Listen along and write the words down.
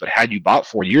But had you bought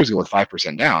 4 years ago with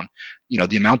 5% down,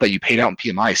 the amount that you paid out in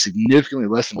PMI is significantly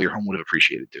less than what your home would have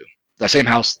appreciated to. That same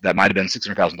house that might have been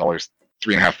 $600,000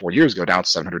 3.5, 4 years ago, down to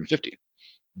 750.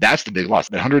 That's the big loss.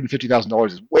 That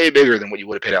 $150,000 is way bigger than what you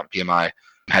would have paid out in PMI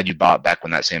had you bought back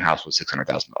when that same house was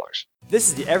 $600,000. This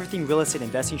is the Everything Real Estate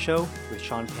Investing Show with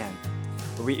Sean Pan,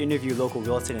 where we interview local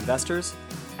real estate investors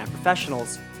and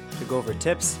professionals to go over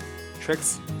tips,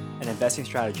 tricks, and investing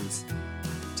strategies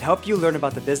to help you learn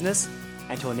about the business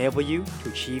and to enable you to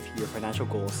achieve your financial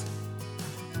goals.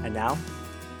 And now,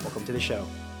 welcome to the show.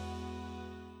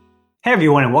 Hey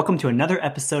everyone, and welcome to another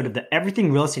episode of the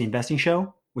Everything Real Estate Investing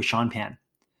Show with Sean Pan.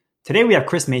 Today we have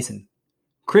Chris Mason.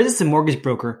 Chris is a mortgage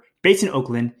broker based in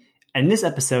Oakland, and in this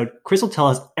episode, Chris will tell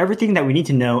us everything that we need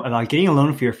to know about getting a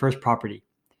loan for your first property.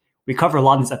 We cover a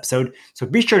lot in this episode, so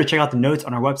be sure to check out the notes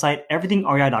on our website,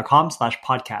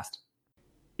 everythingrei.com/podcast.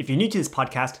 If you're new to this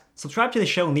podcast, subscribe to the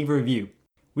show and leave a review.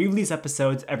 We release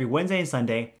episodes every Wednesday and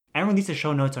Sunday, and release the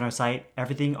show notes on our site,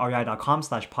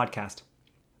 everythingrei.com/podcast.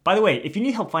 By the way, if you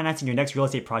need help financing your next real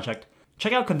estate project,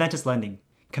 check out Conventus Lending.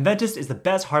 Conventus is the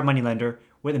best hard money lender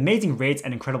with amazing rates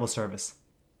and incredible service.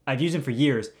 I've used them for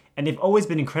years, and they've always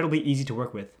been incredibly easy to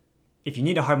work with. If you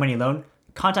need a hard money loan,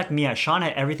 contact me at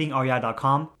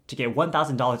sean@everythingrei.com to get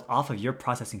 $1,000 off of your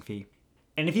processing fee.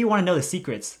 And if you want to know the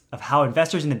secrets of how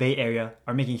investors in the Bay Area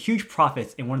are making huge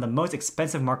profits in one of the most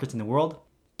expensive markets in the world,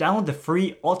 download the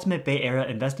free Ultimate Bay Area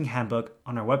Investing Handbook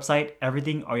on our website,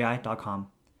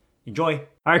 everythingrei.com. Enjoy.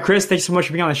 All right, Chris, thanks so much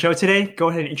for being on the show today. Go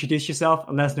ahead and introduce yourself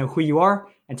and let us know who you are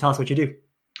and tell us what you do.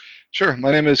 Sure.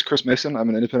 My name is Chris Mason. I'm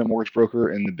an independent mortgage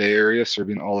broker in the Bay Area,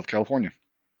 serving all of California.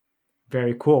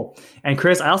 Very cool. And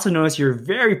Chris, I also noticed you're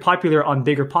very popular on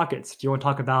Bigger Pockets. Do you want to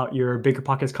talk about your Bigger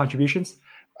Pockets contributions?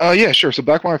 Yeah, sure. So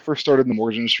back when I first started in the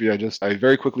mortgage industry, I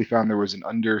very quickly found there was an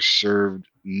underserved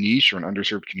niche or an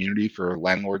underserved community for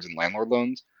landlords and landlord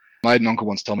loans. I had an uncle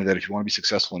once tell me that if you want to be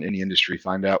successful in any industry,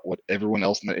 find out what everyone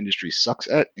else in that industry sucks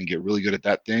at and get really good at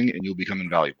that thing, and you'll become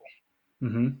invaluable.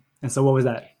 Mm-hmm. And so what was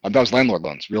that? That was landlord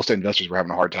loans. Real estate investors were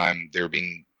having a hard time. They were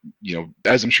being,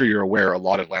 as I'm sure you're aware, a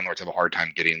lot of landlords have a hard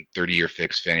time getting 30-year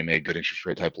fixed Fannie Mae good interest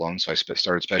rate type loans. So I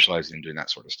started specializing in doing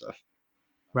that sort of stuff.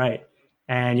 Right.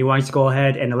 And you wanted to go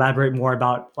ahead and elaborate more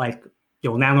about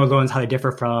landlord loans, how they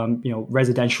differ from,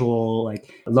 residential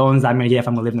loans that I'm going to get if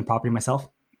I'm going to live in the property myself?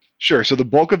 Sure. So the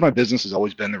bulk of my business has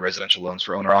always been the residential loans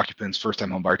for owner occupants,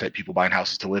 first-time home buyer type people buying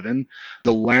houses to live in.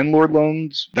 The landlord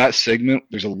loans, that segment,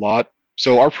 there's a lot.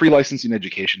 So our pre-licensing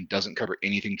education doesn't cover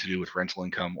anything to do with rental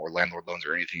income or landlord loans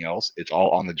or anything else. It's all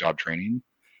on-the-job training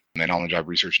and on-the-job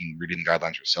research and reading the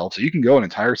guidelines yourself. So you can go an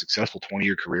entire successful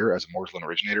 20-year career as a mortgage loan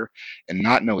originator and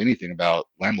not know anything about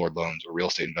landlord loans or real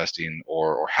estate investing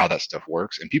or how that stuff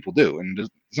works. And people do. And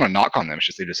it's not a knock on them. It's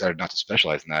just they decided not to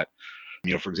specialize in that.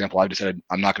 For example, I've decided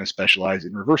I'm not going to specialize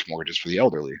in reverse mortgages for the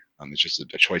elderly. It's just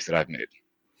a choice that I've made.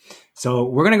 So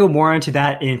we're going to go more into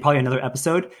that in probably another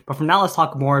episode. But for now, let's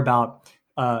talk more about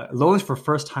loans for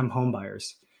first-time home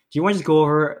buyers. Do you want to just go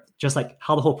over just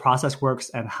how the whole process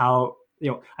works and how,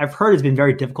 I've heard it's been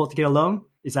very difficult to get a loan.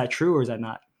 Is that true or is that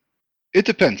not? It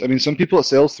depends. Some people it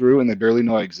sails through and they barely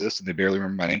know I exist and they barely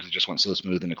remember my name because it just went so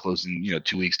smooth and it closed in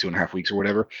 2 weeks, 2.5 weeks or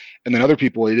whatever. And then other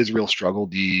people, it is a real struggle.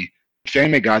 The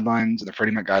Fannie Mae guidelines and the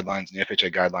Freddie Mac guidelines and the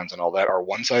FHA guidelines and all that are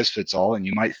one size fits all, and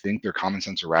you might think they're common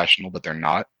sense or rational, but they're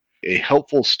not. A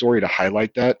helpful story to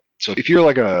highlight that. So if you're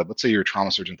let's say you're a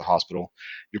trauma surgeon at the hospital,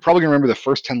 you're probably gonna remember the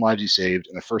first 10 lives you saved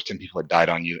and the first 10 people that died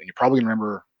on you, and you're probably gonna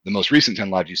remember the most recent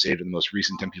 10 lives you saved and the most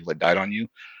recent 10 people that died on you.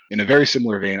 In a very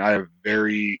similar vein, I have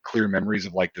very clear memories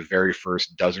of the very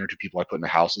first dozen or two people I put in the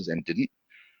houses and didn't.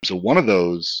 So one of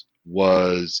those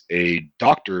was a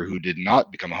doctor who did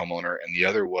not become a homeowner, and the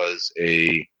other was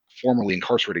a formerly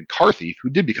incarcerated car thief who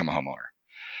did become a homeowner.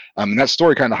 And that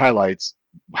story kind of highlights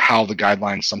how the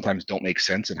guidelines sometimes don't make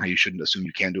sense and how you shouldn't assume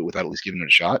you can do it without at least giving it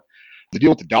a shot. The deal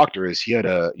with the doctor is he had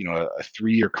a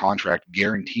 3-year contract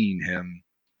guaranteeing him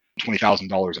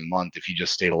 $20,000 a month if he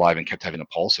just stayed alive and kept having a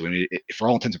pulse. So for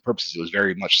all intents and purposes, it was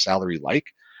very much salary-like.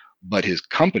 But his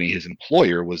company, his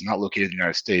employer, was not located in the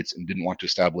United States and didn't want to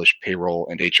establish payroll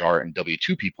and HR and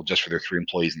W-2 people just for their 3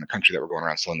 employees in the country that were going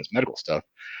around selling this medical stuff.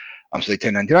 So they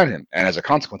 1099 him. And as a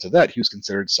consequence of that, he was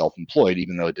considered self-employed,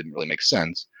 even though it didn't really make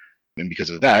sense. And because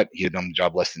of that, he had done the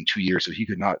job less than 2 years, so he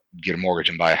could not get a mortgage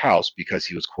and buy a house because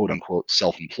he was quote unquote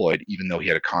self-employed, even though he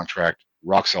had a contract,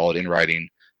 rock solid in writing,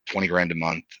 $20,000 a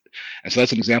month. And so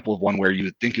that's an example of one where you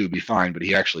would think it would be fine, but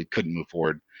he actually couldn't move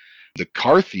forward. The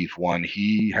car thief one,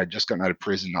 he had just gotten out of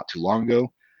prison not too long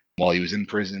ago. While he was in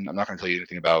prison, I'm not going to tell you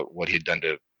anything about what he had done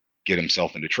to get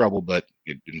himself into trouble, but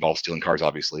it involves stealing cars,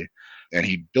 obviously. And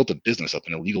he built a business up,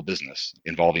 an illegal business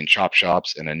involving chop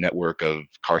shops and a network of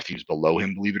car thieves below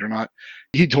him, believe it or not.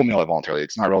 He told me all that voluntarily.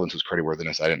 It's not relevant to his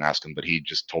creditworthiness. I didn't ask him, but he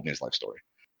just told me his life story.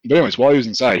 But anyways, while he was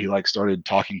inside, he started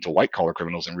talking to white collar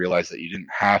criminals and realized that you didn't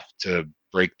have to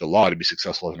break the law to be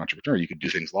successful as an entrepreneur. You could do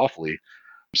things lawfully.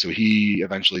 So he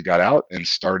eventually got out and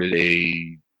started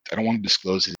I don't want to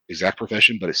disclose his exact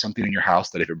profession, but it's something in your house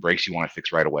that if it breaks, you want to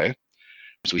fix right away.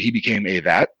 So he became a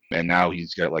vet, and now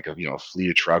he's got a fleet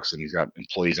of trucks, and he's got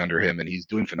employees under him, and he's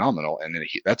doing phenomenal. And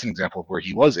that's an example of where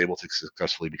he was able to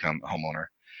successfully become a homeowner.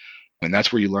 And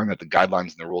that's where you learn that the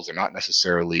guidelines and the rules are not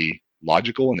necessarily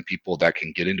logical, and the people that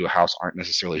can get into a house aren't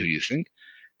necessarily who you think,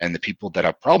 and the people that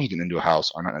have problems getting into a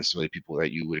house are not necessarily people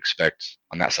that you would expect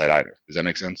on that side either. Does that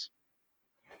make sense?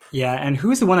 Yeah, and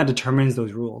who's the one that determines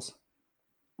those rules?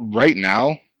 Right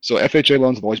now, so FHA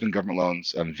loans have always been government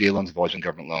loans. VA loans have always been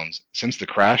government loans. Since the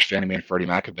crash, Fannie Mae and Freddie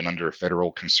Mac have been under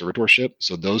federal conservatorship.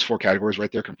 So those four categories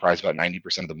right there comprise about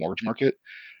 90% of the mortgage market.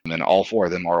 And then all four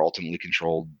of them are ultimately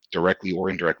controlled directly or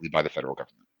indirectly by the federal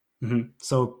government. Mm-hmm.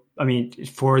 So, I mean,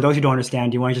 for those who don't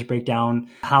understand, do you want to just break down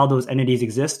how those entities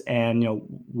exist and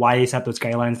why they set those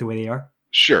guidelines the way they are?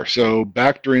 Sure. So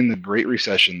back during the Great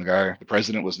Recession, the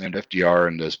president was named FDR,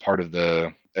 and as part of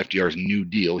the FDR's New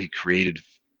Deal, he created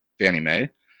Fannie Mae.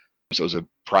 So it was a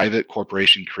private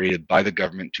corporation created by the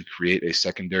government to create a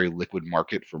secondary liquid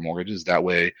market for mortgages. That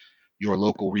way, your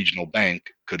local regional bank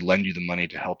could lend you the money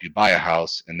to help you buy a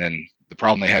house. And then the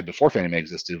problem they had before Fannie Mae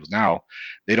existed was now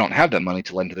they don't have that money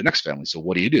to lend to the next family. So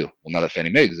what do? Well, now that Fannie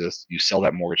Mae exists, you sell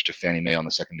that mortgage to Fannie Mae on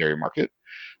the secondary market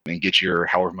and get your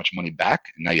however much money back.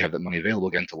 And now you have that money available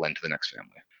again to lend to the next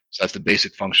family. So that's the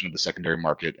basic function of the secondary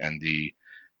market. And the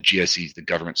GSEs, the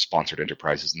government-sponsored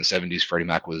enterprises. In the 70s, Freddie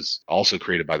Mac was also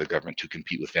created by the government to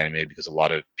compete with Fannie Mae because a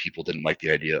lot of people didn't like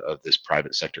the idea of this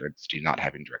private sector entity not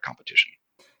having direct competition.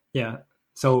 Yeah.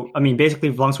 So, I mean, basically,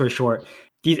 long story short,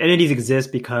 these entities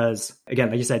exist because, again,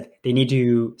 like you said, they need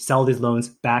to sell these loans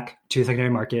back to the secondary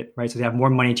market, right? So they have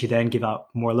more money to then give out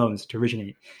more loans to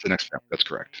originate. The next family, that's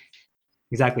correct.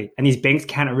 Exactly. And these banks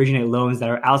can't originate loans that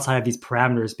are outside of these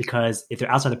parameters because if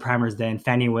they're outside the parameters, then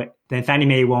Fannie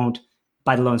Mae won't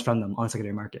buy the loans from them on the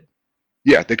secondary market.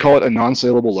 Yeah, they call it a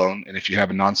non-saleable loan. And if you have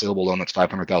a non-saleable loan that's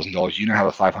 $500,000, you now have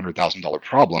a $500,000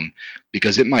 problem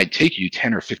because it might take you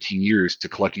 10 or 15 years to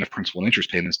collect enough principal and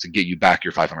interest payments to get you back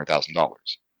your $500,000.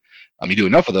 You do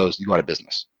enough of those, you go out of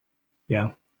business.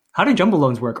 Yeah. How do jumbo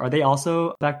loans work? Are they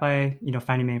also backed by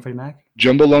Fannie Mae and Freddie Mac?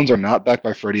 Jumbo loans are not backed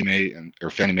by Freddie Mae or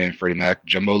Fannie Mae and Freddie Mac.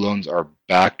 Jumbo loans are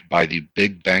backed by the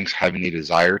big banks having a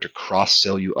desire to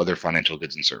cross-sell you other financial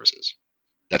goods and services.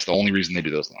 That's the only reason they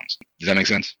do those loans. Does that make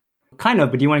sense? Kind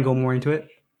of, but do you want to go more into it?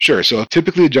 Sure. So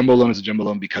typically a jumbo loan is a jumbo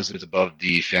loan because it is above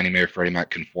the Fannie Mae or Freddie Mac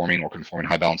conforming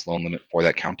high balance loan limit for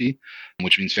that county,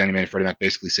 which means Fannie Mae and Freddie Mac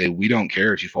basically say, we don't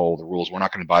care if you follow the rules. We're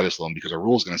not going to buy this loan because our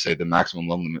rule is going to say the maximum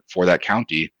loan limit for that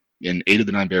county in 8 of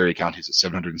the 9 Bay Area counties is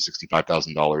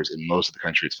 $765,000. In most of the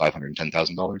country, it's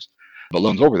 $510,000. But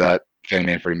loans over that, Fannie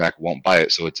Mae and Freddie Mac won't buy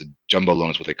it. So it's a jumbo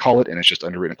loan is what they call it. And it's just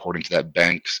underwritten according to that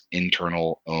bank's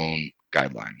internal own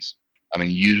guidelines.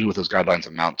 Usually what those guidelines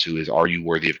amount to is, are you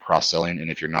worthy of cross-selling?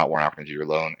 And if you're not, we're not going to do your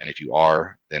loan. And if you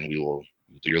are, then we will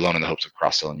do your loan in the hopes of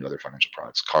cross-selling you other financial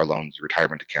products, car loans,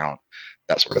 retirement account,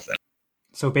 that sort of thing.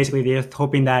 So basically they're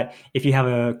hoping that if you have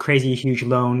a crazy huge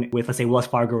loan with, let's say, Wells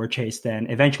Fargo or Chase, then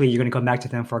eventually you're going to come back to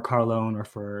them for a car loan or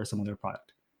for some other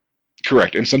product.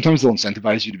 Correct. And sometimes they'll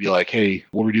incentivize you to be like, hey,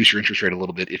 we'll reduce your interest rate a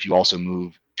little bit if you also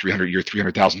move your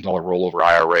 $300,000 rollover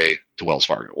IRA to Wells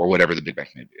Fargo or whatever the big bank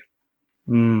may be.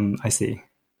 I see.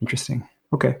 Interesting.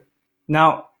 Okay.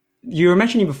 Now, you were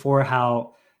mentioning before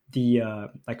how the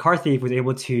car thief was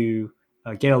able to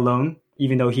get a loan,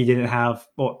 even though he didn't have,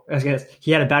 I guess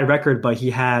he had a bad record, but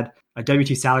he had a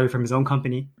W-2 salary from his own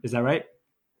company. Is that right?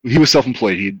 He was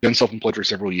self-employed. He'd been self-employed for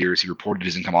several years. He reported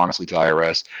his income honestly to the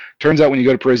IRS. Turns out when you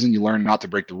go to prison, you learn not to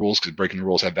break the rules because breaking the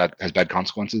rules has bad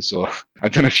consequences. So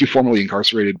I've done a few formerly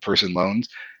incarcerated person loans,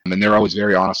 and they're always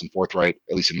very honest and forthright,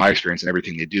 at least in my experience, in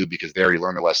everything they do because they already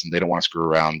learned their lesson. They don't want to screw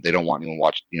around. They don't want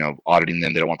anyone auditing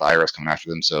them. They don't want the IRS coming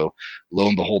after them. So lo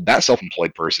and behold, that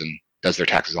self-employed person does their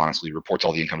taxes honestly, reports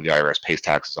all the income to the IRS, pays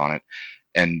taxes on it.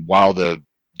 And while the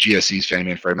GSEs, Fannie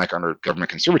Mae and Freddie Mac, are under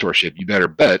government conservatorship, you better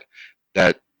bet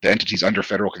that the entities under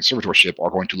federal conservatorship are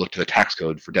going to look to the tax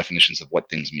code for definitions of what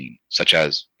things mean, such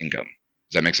as income.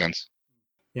 Does that make sense?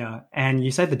 Yeah. And you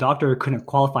said the doctor couldn't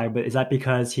qualify, but is that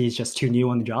because he's just too new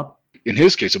on the job? In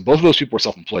his case, so both of those people were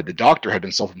self-employed. The doctor had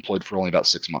been self-employed for only about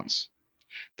 6 months.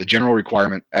 The general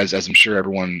requirement, as I'm sure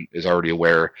everyone is already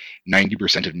aware,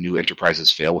 90% of new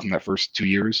enterprises fail within that first 2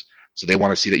 years. So they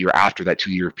want to see that you're after that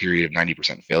 2 year period of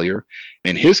 90% failure.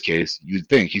 In his case, you'd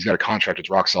think he's got a contract that's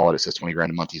rock solid. It says 20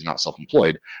 grand a month. He's not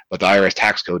self-employed, but the IRS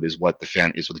tax code is what the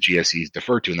GSEs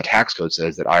defer to. And the tax code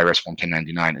says that IRS Form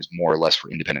 1099 is more or less for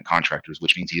independent contractors,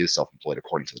 which means he is self-employed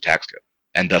according to the tax code,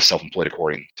 and thus self-employed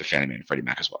according to Fannie Mae and Freddie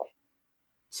Mac as well.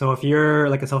 So if you're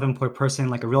like a self-employed person,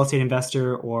 like a real estate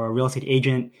investor or a real estate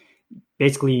agent,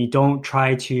 basically don't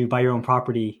try to buy your own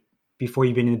property before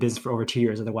you've been in the business for over 2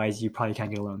 years. Otherwise, you probably can't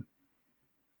get a loan.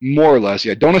 More or less,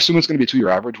 yeah. Don't assume it's going to be a 2 year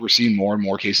average. We're seeing more and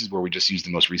more cases where we just use the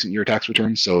most recent year tax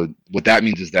returns. So what that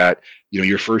means is that,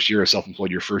 your first year as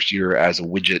self-employed, your first year as a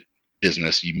widget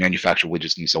business, you manufacture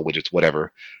widgets and you sell widgets,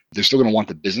 whatever. They're still going to want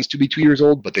the business to be 2 years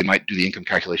old, but they might do the income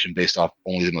calculation based off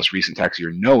only the most recent tax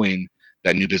year, knowing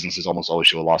that new businesses almost always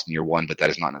show a loss in year one, but that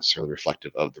is not necessarily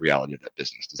reflective of the reality of that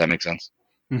business. Does that make sense?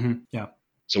 Mm-hmm. Yeah.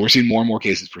 So we're seeing more and more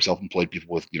cases for self-employed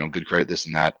people with, good credit, this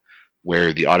and that,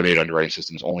 where the automated underwriting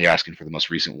system is only asking for the most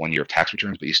recent 1 year of tax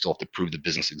returns, but you still have to prove the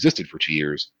business existed for 2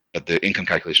 years, but the income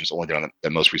calculation is only done on the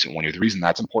most recent 1 year. The reason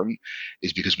that's important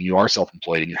is because when you are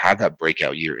self-employed and you have that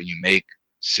breakout year and you make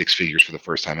six figures for the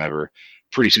first time ever,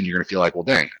 pretty soon you're going to feel like, well,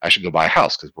 dang, I should go buy a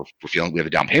house because we're feeling we have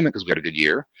a down payment because we had a good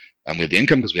year, and we have the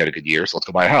income because we had a good year, so let's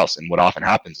go buy a house. And what often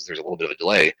happens is there's a little bit of a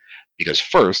delay because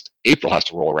first, April has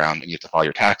to roll around and you have to file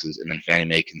your taxes, and then Fannie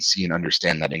Mae can see and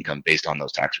understand that income based on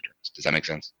those tax returns. Does that make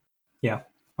sense? Yeah.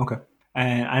 Okay.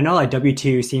 And I know like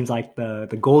W-2 seems like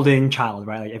the golden child,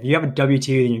 right? Like if you have a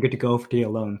W-2, then you're good to go to get a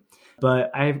loan.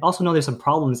 But I also know there's some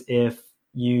problems if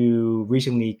you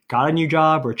recently got a new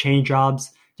job or changed jobs.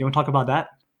 Do you want to talk about that?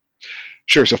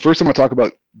 Sure. So first I'm going to talk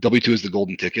about W-2 as the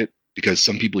golden ticket, because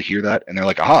some people hear that and they're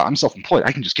like, aha, I'm self-employed.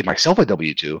 I can just get myself a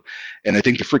W-2. And they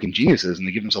think they're freaking geniuses, and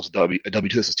they give themselves a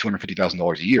W-2 that says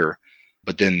 $250,000 a year.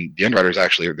 But then the underwriters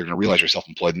they're going to realize you're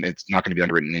self-employed, and it's not going to be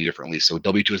underwritten any differently. So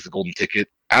W-2 is the golden ticket,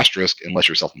 asterisk, unless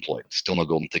you're self-employed. Still no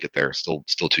golden ticket there. Still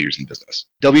 2 years in business.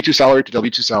 W-2 salary to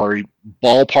W-2 salary,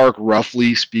 ballpark,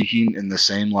 roughly speaking, in the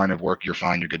same line of work, you're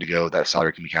fine. You're good to go. That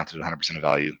salary can be counted at 100% of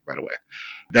value right away.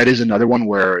 That is another one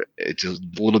where it's a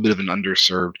little bit of an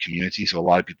underserved community. So a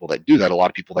lot of people that do that, a lot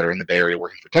of people that are in the Bay Area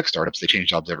working for tech startups, they change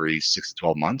jobs every 6 to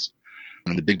 12 months.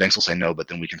 And the big banks will say no, but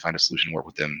then we can find a solution and work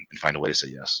with them and find a way to say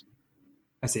yes.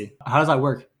 I see. How does that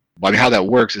work? Well, I mean, how that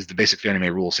works is the basic Fannie Mae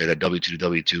rules say that W-2 to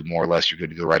W-2, more or less, you're good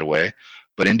to go right away.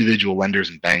 But individual lenders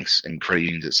and banks and credit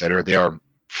unions, et cetera, they are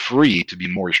free to be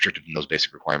more restrictive than those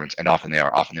basic requirements. And often they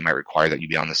are. Often they might require that you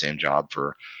be on the same job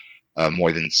for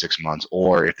more than 6 months.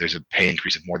 Or if there's a pay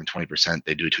increase of more than 20%,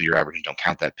 they do a 2 year average and don't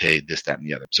count that pay, this, that, and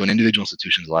the other. So an individual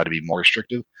institution is allowed to be more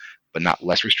restrictive, but not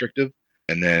less restrictive.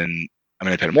 And then I'm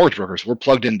an independent mortgage broker, so we're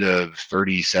plugged into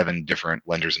 37 different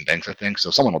lenders and banks, I think. So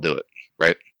someone will do it,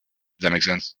 right? Does that make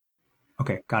sense?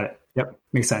 Okay, got it. Yep,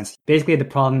 makes sense. Basically, the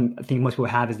problem I think most people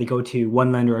have is they go to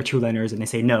one lender or two lenders and they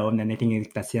say no, and then they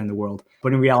think that's the end of the world.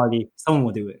 But in reality, someone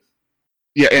will do it.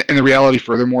 Yeah, and the reality,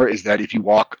 furthermore, is that if you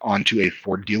walk onto a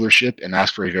Ford dealership and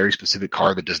ask for a very specific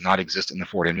car that does not exist in the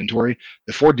Ford inventory,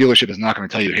 the Ford dealership is not going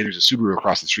to tell you, hey, there's a Subaru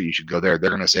across the street, you should go there. They're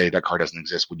going to say that car doesn't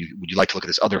exist. Would you like to look at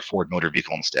this other Ford motor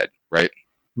vehicle instead, right?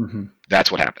 Mm-hmm.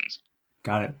 That's what happens.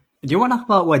 Got it. Do you want to talk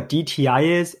about what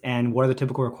DTI is and what are the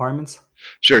typical requirements?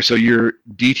 Sure. So your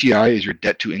DTI is your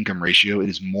debt to income ratio. It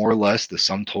is more or less the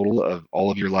sum total of all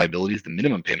of your liabilities, the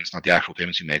minimum payments, not the actual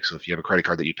payments you make. So if you have a credit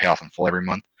card that you pay off in full every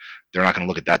month, they're not going to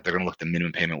look at that. They're going to look at the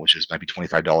minimum payment, which might be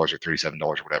 $25 or $37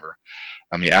 or whatever.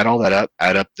 You add all that up,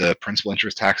 add up the principal,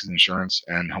 interest, taxes, insurance,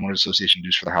 and homeowners association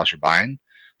dues for the house you're buying.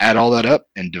 Add all that up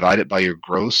and divide it by your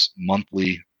gross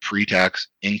monthly pre-tax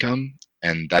income,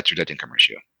 and that's your debt to income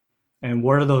ratio. And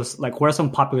what are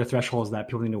some popular thresholds that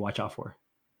people need to watch out for?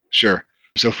 Sure.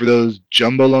 So for those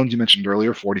jumbo loans you mentioned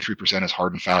earlier, 43% is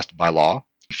hard and fast by law.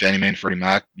 Fannie Mae and Freddie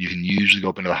Mac, you can usually go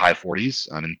up into the high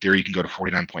 40s. In theory, you can go to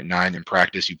 49.9. In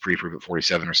practice, you pre-approve at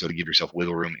 47 or so to give yourself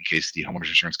wiggle room in case the homeowner's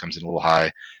insurance comes in a little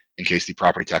high, in case the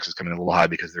property taxes come in a little high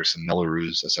because there's some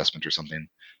Melrose assessment or something,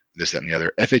 this, that, and the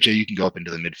other. FHA, you can go up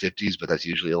into the mid-50s, but that's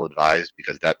usually ill-advised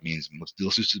because that means, let's do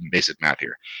some basic math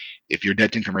here. If your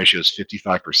debt-to-income ratio is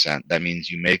 55%, that means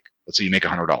let's say you make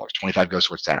 $100. 25 goes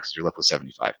towards taxes, you're left with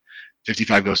 75.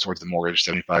 55 goes towards the mortgage,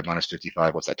 75 minus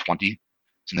 55, what's that, 20?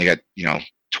 So they got,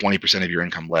 20% of your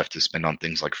income left to spend on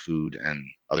things like food and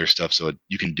other stuff. So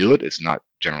you can do it. It's not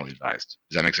generally advised.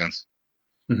 Does that make sense?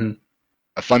 Mm-hmm.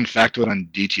 A fun factoid on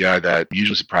DTI that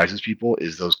usually surprises people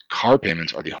is those car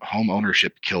payments are the home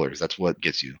ownership killers. That's what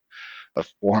gets you. A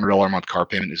 $400 a month car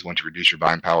payment is going to reduce your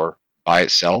buying power by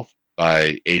itself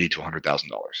by $80,000 to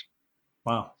 $100,000.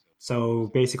 Wow. So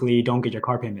basically, don't get your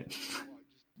car payment.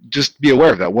 just be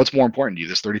aware of that. What's more important to you,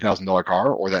 this $30,000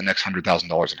 car or that next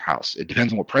 $100,000 in house? It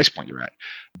depends on what price point you're at.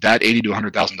 That $80,000 to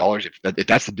 $100,000, if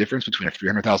that's the difference between a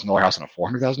 $300,000 house and a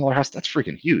 $400,000 house, that's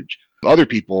freaking huge. Other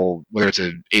people, whether it's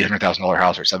an $800,000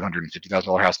 house or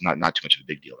 $750,000 house, not too much of a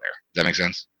big deal there. Does that make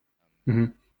sense? Mm-hmm.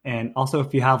 And also,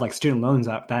 if you have like student loans,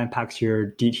 that impacts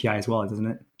your DTI as well, doesn't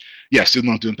it? Yeah, student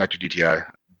loans do impact your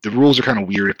DTI. The rules are kind of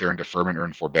weird if they're in deferment or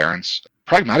in forbearance.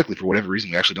 Pragmatically, for whatever reason,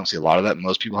 we actually don't see a lot of that.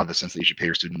 Most people have the sense that you should pay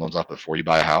your student loans off before you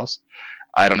buy a house.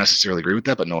 I don't necessarily agree with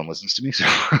that, but no one listens to me. So,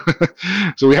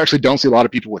 so we actually don't see a lot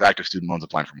of people with active student loans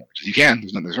applying for mortgages. You can.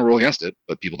 There's no rule against it,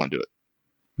 but people don't do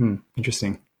it.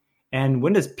 Interesting. And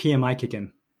when does PMI kick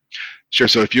in? Sure.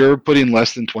 So if you're putting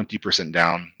less than 20%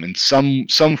 down in some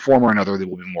form or another, there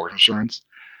will be mortgage insurance.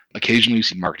 Occasionally you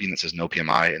see marketing that says no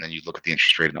PMI, and then you look at the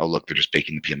interest rate and, oh, look, they're just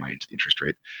baking the PMI into the interest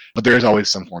rate. But there is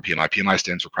always some form of PMI. PMI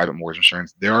stands for private mortgage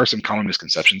insurance. There are some common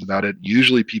misconceptions about it.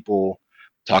 Usually people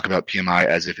talk about PMI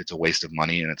as if it's a waste of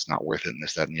money and it's not worth it and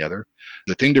this, that, and the other.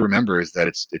 The thing to remember is that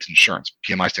it's insurance.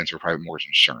 PMI stands for private mortgage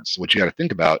insurance. So what you got to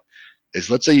think about is,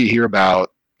 let's say you hear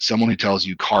about someone who tells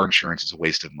you car insurance is a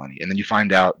waste of money, and then you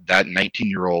find out that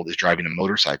 19-year-old is driving a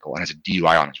motorcycle and has a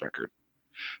DUI on his record.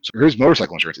 So his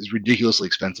motorcycle insurance is ridiculously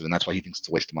expensive, and that's why he thinks it's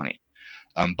a waste of money.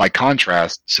 By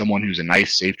contrast, someone who's a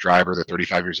nice, safe driver, they're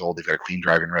 35 years old, they've got a clean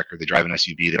driving record, they drive an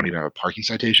SUV, they don't even have a parking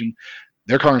citation,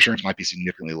 their car insurance might be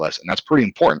significantly less. And that's pretty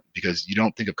important, because you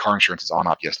don't think of car insurance as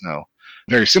on-off, yes, no.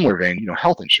 Very similar vein,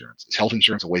 health insurance. Is health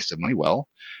insurance a waste of money? Well,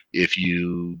 if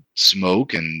you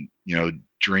smoke and,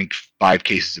 drink 5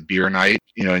 cases of beer a night,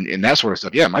 and that sort of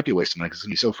stuff, yeah, it might be a waste of money because it's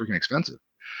going to be so freaking expensive.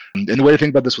 And the way to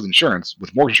think about this with insurance,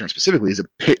 with mortgage insurance specifically, is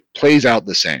it plays out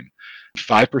the same.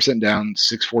 5% down,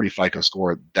 640 FICO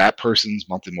score, that person's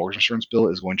monthly mortgage insurance bill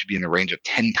is going to be in the range of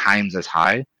 10 times as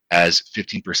high as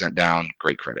 15% down,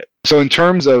 great credit. So in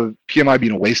terms of PMI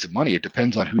being a waste of money, it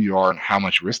depends on who you are and how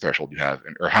much risk threshold you have,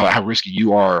 or how risky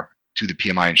you are to the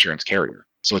PMI insurance carrier.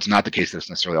 So it's not the case that it's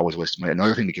necessarily always a waste of money.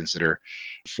 Another thing to consider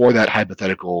for that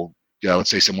hypothetical, let's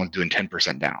say someone's doing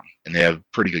 10% down and they have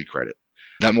pretty good credit.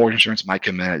 That mortgage insurance might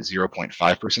come in at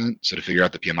 0.5%. So to figure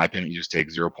out the PMI payment, you just take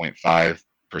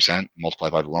 0.5%, multiply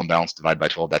by the loan balance, divide by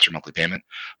 12, that's your monthly payment.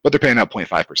 But they're paying out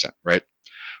 0.5%, right?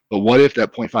 But what if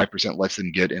that 0.5% lets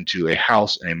them get into a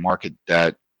house in a market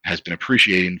that has been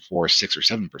appreciating for 6 or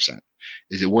 7%?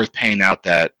 Is it worth paying out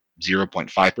that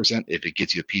 0.5% if it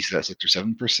gets you a piece of that 6 or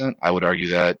 7%? I would argue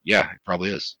that, yeah, it probably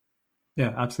is.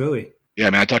 Yeah, absolutely. Yeah, I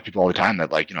mean, I talk to people all the time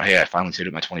that, like, hey, I finally saved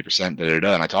up my 20%, and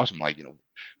I talk to them like,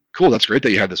 cool, that's great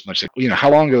that you had this much. How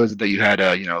long ago is it that you had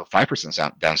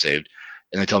 5% down saved?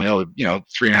 And they tell me,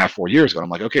 3.5, 4 years ago. I'm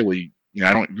like, okay, well,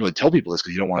 I don't really tell people this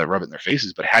because you don't want to rub it in their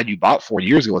faces. But had you bought 4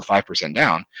 years ago with 5%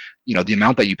 down, the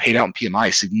amount that you paid out in PMI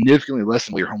is significantly less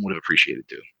than what your home would have appreciated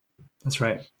to. That's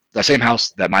right. That same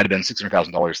house that might have been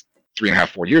 $600,000 3.5,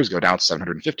 4 years ago, now it's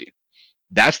 $750,000.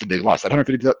 That's the big loss. That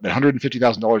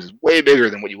 $150,000 is way bigger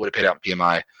than what you would have paid out in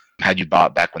PMI had you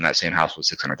bought back when that same house was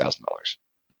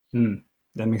 $600,000.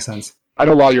 That makes sense. I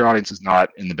know a lot of your audience is not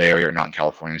in the Bay Area or not in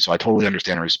California, so I totally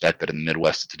understand and respect that in the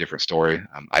Midwest it's a different story.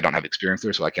 I don't have experience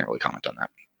there, so I can't really comment on that.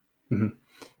 Mm-hmm.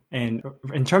 And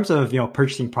in terms of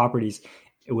purchasing properties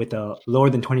with a lower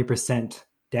than 20%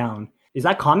 down, is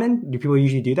that common? Do people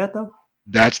usually do that though?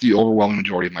 That's the overwhelming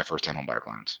majority of my first-time home buyer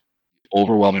clients.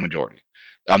 Overwhelming majority.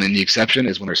 And the exception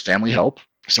is when there's family help.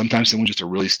 Sometimes someone's just a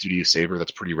really studious saver.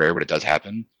 That's pretty rare, but it does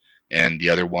happen. And the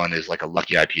other one is like a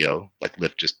lucky IPO, like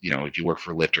Lyft. Just, if you work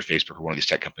for Lyft or Facebook or one of these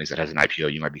tech companies that has an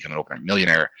IPO, you might become an overnight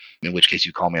millionaire. In which case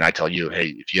you call me and I tell you, hey,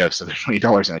 if you have $7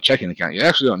 million in a checking account, you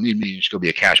actually don't need me. You should go be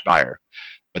a cash buyer.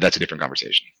 But that's a different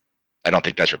conversation. I don't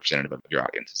think that's representative of your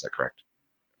audience. Is that correct?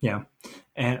 Yeah.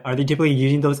 And are they typically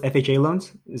using those FHA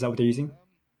loans? Is that what they're using?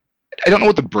 I don't know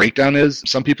what the breakdown is.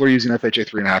 Some people are using FHA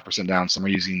 3.5% down. Some are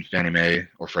using Fannie Mae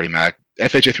or Freddie Mac.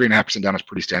 FHA 3.5% down is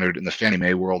pretty standard. In the Fannie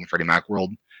Mae world and Freddie Mac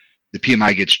world, the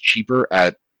PMI gets cheaper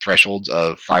at thresholds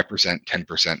of 5%,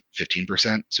 10%,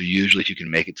 15%. So usually if you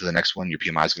can make it to the next one, your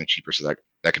PMI is going to be cheaper. So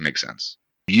that can make sense.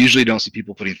 You usually don't see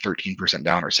people putting 13%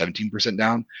 down or 17%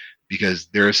 down because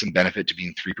there is some benefit to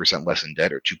being 3% less in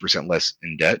debt or 2% less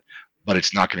in debt, but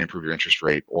it's not going to improve your interest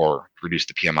rate or reduce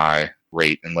the PMI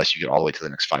rate unless you get all the way to the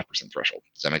next 5% threshold.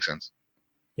 Does that make sense?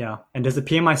 Yeah. And does the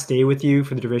PMI stay with you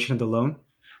for the duration of the loan?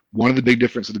 One of the big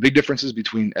differences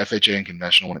between FHA and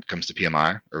conventional when it comes to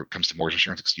PMI, or comes to mortgage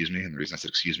insurance, and the reason I said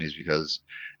excuse me is because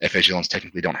FHA loans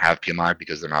technically don't have PMI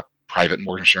because they're not private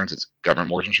mortgage insurance, it's government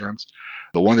mortgage insurance.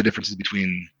 But one of the differences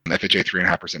between FHA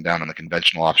 3.5% down and the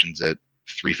conventional options at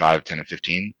 3, 5, 10, and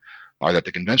 15 are that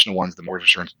the conventional ones, the mortgage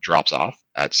insurance drops off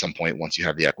at some point once you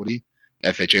have the equity.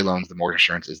 FHA loans, the mortgage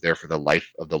insurance is there for the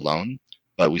life of the loan,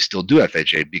 but we still do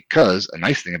FHA because a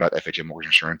nice thing about FHA mortgage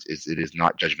insurance is it is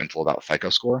not judgmental about FICO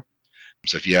score.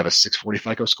 So if you have a 640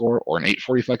 FICO score or an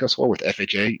 840 FICO score with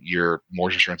FHA, your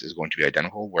mortgage insurance is going to be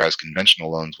identical, whereas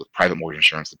conventional loans with private mortgage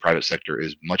insurance, the private sector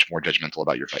is much more judgmental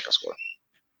about your FICO score.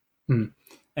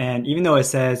 And even though it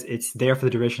says it's there for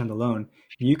the duration of the loan,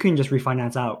 you can just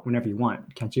refinance out whenever you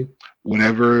want, can't you?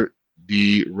 Whenever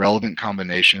the relevant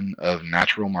combination of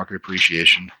natural market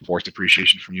appreciation, forced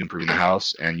appreciation from you improving the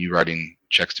house, and you writing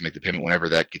checks to make the payment, whenever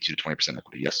that gets you to 20%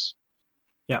 equity, yes.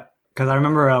 Yeah, because I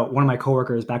remember one of my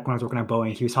coworkers back when I was working at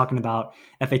Boeing, he was talking about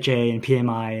FHA and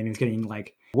PMI, and he was getting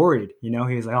like worried. He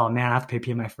was like, "Oh man, I have to pay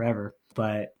PMI forever."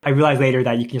 But I realized later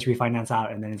that you can just refinance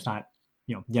out, and then it's not,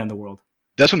 the end of the world.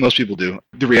 That's what most people do.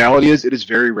 The reality is it is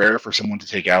very rare for someone to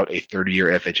take out a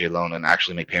 30-year FHA loan and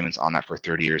actually make payments on that for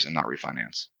 30 years and not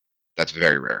refinance. That's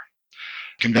very rare.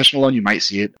 Conventional loan, you might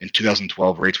see it. In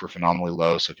 2012, rates were phenomenally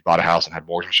low. So if you bought a house and had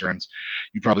mortgage insurance,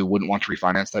 you probably wouldn't want to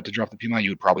refinance that to drop the PMI. You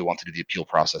would probably want to do the appeal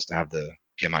process to have the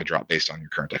PMI drop based on your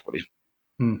current equity.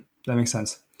 That makes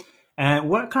sense. And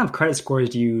what kind of credit scores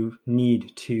do you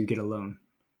need to get a loan?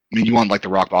 I mean, you want like the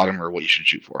rock bottom or what you should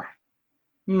shoot for?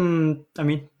 I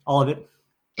mean, all of it.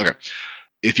 Okay.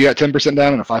 If you got 10%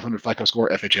 down and a 500 FICO score,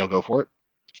 FHA will go for it.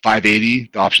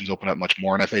 580, the options open up much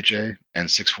more in FHA,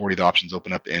 and 640, the options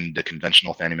open up in the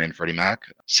conventional Fannie Mae and Freddie Mac.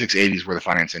 680 is where the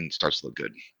financing starts to look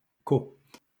good. Cool.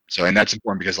 So, and that's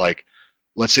important because, like,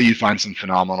 let's say you find some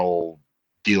phenomenal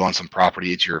deal on some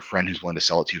property. It's your friend who's willing to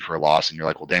sell it to you for a loss, and you're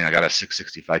like, well, dang, I got a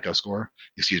 660 FICO score.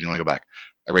 Excuse me, let me go back.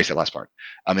 Erase that last part.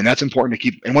 And that's important to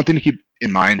keep. And one thing to keep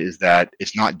in mind is that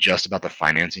it's not just about the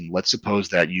financing. Let's suppose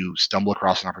that you stumble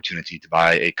across an opportunity to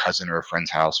buy a cousin or a friend's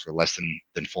house for less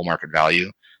than full market value.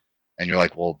 And you're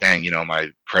like, well, dang, my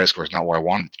credit score is not where I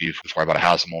want it to be before I bought a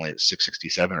house. I'm only at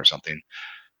 667 or something.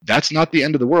 That's not the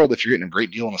end of the world if you're getting a great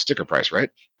deal on a sticker price,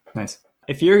 right? Nice.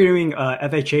 If you're doing a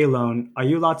FHA loan, are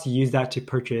you allowed to use that to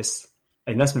purchase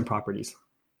investment properties?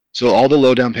 So all the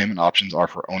low down payment options are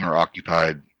for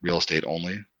owner-occupied real estate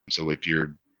only. So if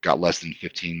you're got less than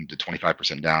 15 to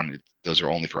 25% down, those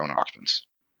are only for owner occupants.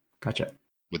 Gotcha.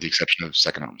 With the exception of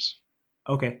second homes.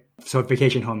 Okay. So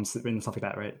vacation homes and stuff like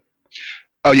that, right?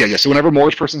 Oh, yeah. So whenever a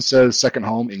mortgage person says second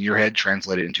home, in your head,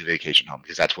 translate it into vacation home.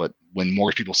 Because that's when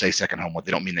mortgage people say second home, what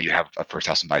they don't mean that you have a first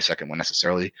house and buy a second one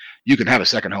necessarily. You can have a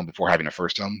second home before having a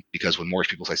first home, because when mortgage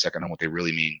people say second home, what they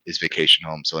really mean is vacation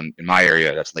home. So in my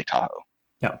area, that's Lake Tahoe.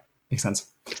 Yeah, makes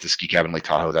sense. It's the ski cabin in Lake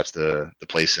Tahoe. That's the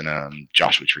place in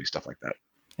Joshua Tree, stuff like that.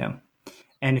 Yeah.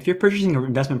 And if you're purchasing an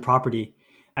investment property,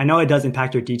 I know it does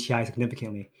impact your DTI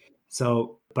significantly.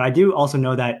 So, but I do also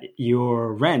know that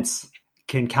your rents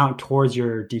can count towards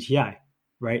your DTI,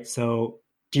 right? So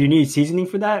do you need seasoning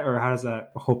for that, or how does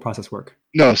that whole process work?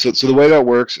 No, so the way that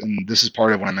works, and this is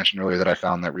part of when I mentioned earlier that I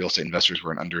found that real estate investors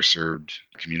were an underserved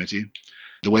community.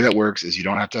 The way that works is you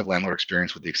don't have to have landlord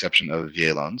experience with the exception of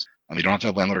VA loans. You don't have to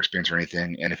have landlord experience or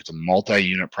anything. And if it's a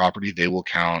multi-unit property, they will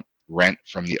count rent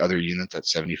from the other units at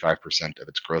 75% of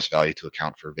its gross value to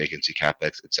account for vacancy,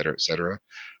 capex, et cetera, et cetera.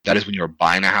 That is when you're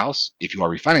buying a house. If you are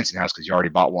refinancing a house because you already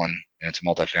bought one and it's a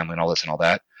multifamily and all this and all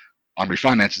that, on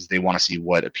refinances, they want to see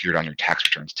what appeared on your tax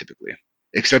returns typically,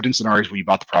 except in scenarios where you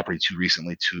bought the property too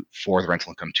recently for the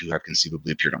rental income to have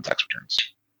conceivably appeared on tax returns.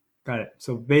 Got it.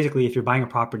 So basically, if you're buying a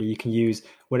property, you can use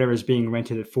whatever is being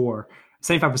rented it for.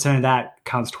 75% of that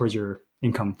counts towards your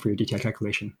income for your DTI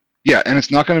calculation. Yeah, and it's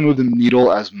not going to move the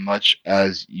needle as much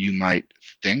as you might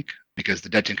think, because the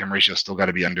debt to income ratio still got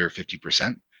to be under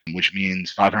 50%, which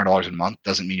means $500 a month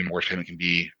doesn't mean your mortgage payment can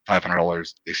be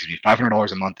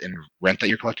 $500 a month in rent that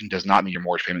you're collecting does not mean your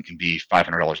mortgage payment can be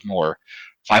 $500 more.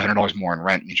 $500 more in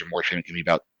rent means your mortgage payment can be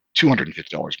about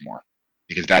 $250 more,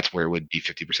 because that's where it would be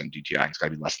 50% DTI. It's got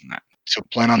to be less than that. So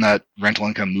plan on that rental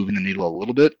income moving the needle a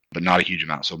little bit, but not a huge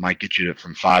amount. So it might get you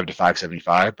from 5 to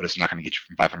 575, but it's not going to get you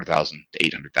from 500,000 to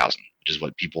 800,000, which is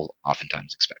what people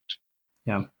oftentimes expect.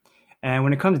 Yeah. And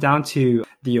when it comes down to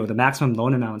the maximum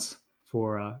loan amounts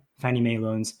for Fannie Mae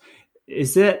loans,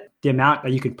 is it the amount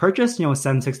that you can purchase?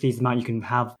 760 is the amount you can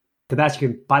have, the best you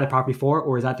can buy the property for,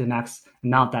 or is that the max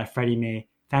amount that Fannie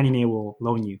Mae will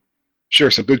loan you? Sure.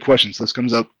 So good question. So this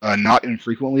comes up not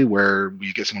infrequently where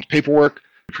we get someone's paperwork,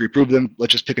 pre-approve them.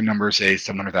 Let's just pick a number, say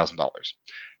 $700,000.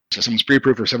 So someone's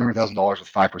pre-approved for $700,000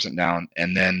 with 5% down,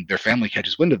 and then their family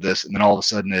catches wind of this, and then all of a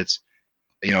sudden it's,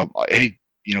 hey,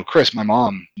 Chris, my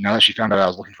mom, now that she found out I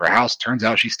was looking for a house, turns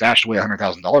out she stashed away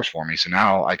 $100,000 for me. So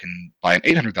now I can buy an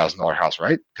 $800,000 house,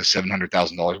 right? Because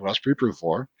 $700,000 what I was pre-approved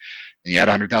for, and you add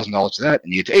 $100,000 to that,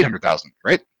 and you get to $800,000,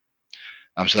 right?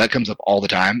 So that comes up all the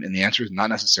time, and the answer is not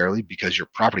necessarily, because your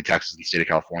property taxes in the state of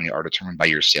California are determined by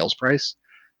your sales price.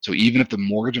 So even if the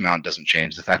mortgage amount doesn't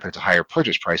change, the fact that it's a higher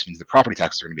purchase price means the property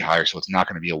taxes are going to be higher. So it's not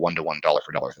going to be a one-to-one dollar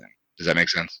for dollar thing. Does that make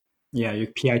sense? Yeah, your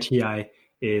PITI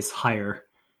is higher.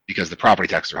 Because the property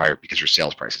taxes are higher because your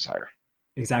sales price is higher.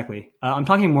 Exactly. I'm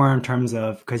talking more in terms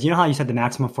of, because you know how you said the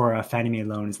maximum for a Fannie Mae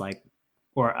loan is like,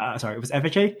 it was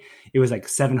FHA. It was like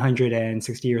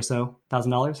 760 or so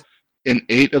 $1,000. In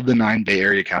 8 of the 9 Bay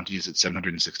Area counties, it's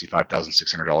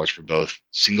 $765,600 for both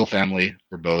single family,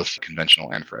 for both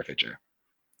conventional, and for FHA.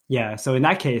 Yeah. So in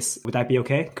that case, would that be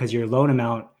okay? Because your loan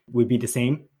amount would be the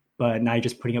same, but now you're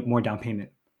just putting up more down payment.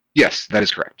 Yes, that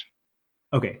is correct.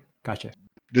 Okay. Gotcha.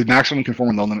 The maximum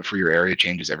conforming loan limit for your area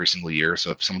changes every single year.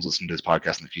 So if someone's listening to this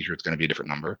podcast in the future, it's going to be a different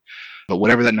number. But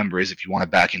whatever that number is, if you want to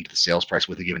back into the sales price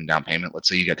with a given down payment, let's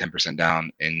say you got 10% down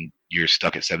and you're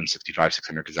stuck at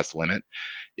 765,600 because that's the limit.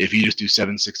 If you just do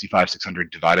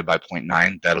 765,600 divided by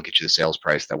 0.9, that'll get you the sales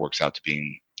price that works out to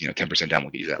being, 10% down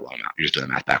will get you that loan amount. You're just doing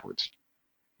the math backwards.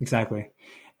 Exactly.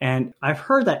 And I've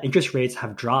heard that interest rates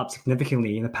have dropped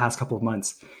significantly in the past couple of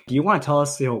months. Do you want to tell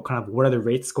us, kind of what are the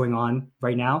rates going on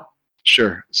right now?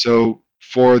 Sure. So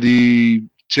for the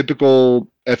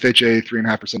typical FHA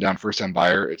 3.5% down first time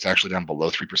buyer, it's actually down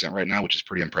below 3% right now, which is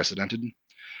pretty unprecedented.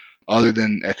 Other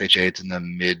than FHA, it's in the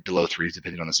mid to low threes,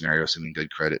 depending on the scenario, assuming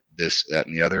good credit, this, that,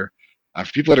 and the other.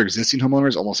 For people that are existing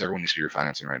homeowners, almost everyone needs to be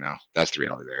refinancing right now. That's the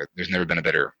reality there. There's never been a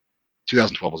better.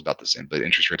 2012 was about the same, but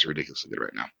interest rates are ridiculously good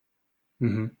right now.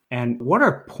 Mm-hmm. And what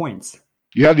are points?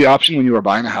 You have the option when you are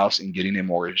buying a house and getting a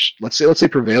mortgage. Let's say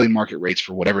prevailing market rates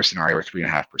for whatever scenario are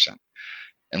 3.5%.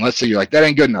 And let's say you're like, that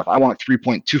ain't good enough. I want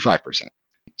 3.25%.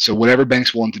 So whatever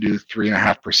bank's willing to do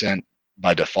 3.5%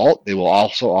 by default, they will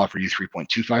also offer you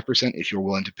 3.25% if you're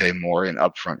willing to pay more in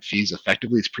upfront fees.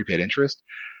 Effectively, it's prepaid interest.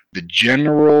 The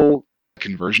general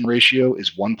conversion ratio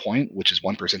is 1 point, which is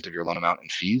 1% of your loan amount in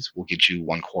fees will get you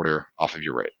 1/4 off of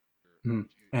your rate. Hmm.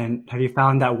 And have you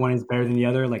found that one is better than the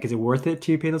other? Like, is it worth it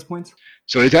to pay those points?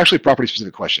 So it's actually a property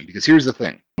specific question, because here's the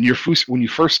thing. When you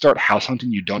first start house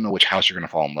hunting, you don't know which house you're going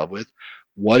to fall in love with.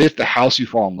 What if the house you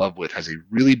fall in love with has a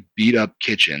really beat up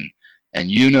kitchen and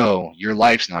your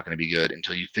life's not going to be good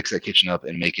until you fix that kitchen up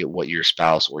and make it what your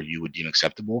spouse or you would deem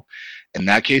acceptable? In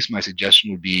that case, my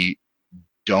suggestion would be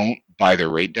don't buy the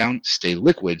rate down, stay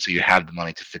liquid so you have the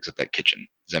money to fix up that kitchen.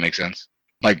 Does that make sense?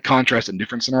 By contrast, a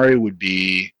different scenario would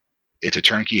be it's a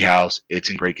turnkey house, it's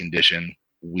in great condition,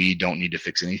 we don't need to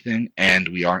fix anything, and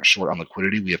we aren't short on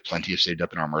liquidity. We have plenty of saved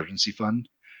up in our emergency fund.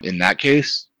 In that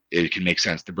case, it can make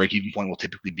sense. The break-even point will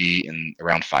typically be in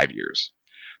around 5 years.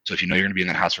 So if you know you're going to be in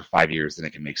that house for 5 years, then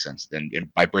it can make sense. Then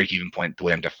by break-even point, the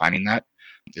way I'm defining that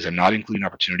is I'm not including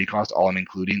opportunity cost. All I'm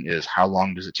including is how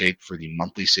long does it take for the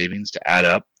monthly savings to add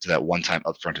up to that one-time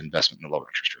upfront investment in a lower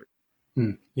interest rate.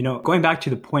 Going back to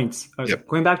the points,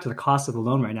 going back to the cost of the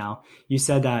loan right now, you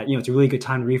said that, it's a really good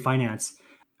time to refinance.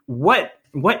 What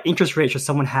interest rate should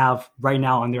someone have right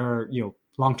now on their,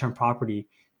 long-term property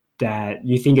that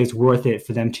you think is worth it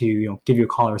for them to, give you a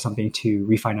call or something to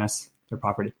refinance their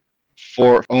property?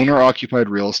 For owner-occupied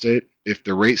real estate, if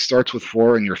the rate starts with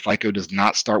 4 and your FICO does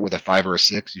not start with a 5 or a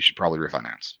 6, you should probably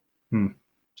refinance.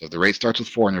 So if the rate starts with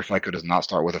 4 and your FICO does not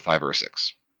start with a 5 or a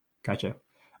 6. Gotcha.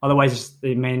 Otherwise,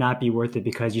 it may not be worth it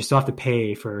because you still have to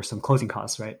pay for some closing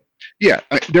costs, right? Yeah,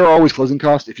 there are always closing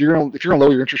costs. If you're gonna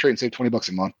lower your interest rate and save $20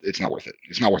 a month, it's not worth it.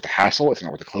 It's not worth the hassle. It's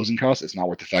not worth the closing costs. It's not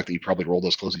worth the fact that you probably roll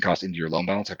those closing costs into your loan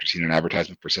balance after seeing an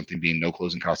advertisement for something being no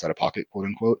closing costs out of pocket, quote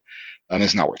unquote.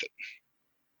 It's not worth it.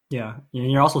 Yeah,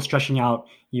 and you're also stretching out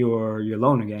your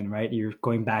loan again, right? You're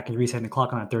going back and resetting the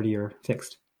clock on a 30-year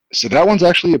fixed. So that one's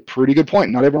actually a pretty good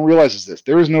point. Not everyone realizes this.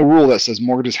 There is no rule that says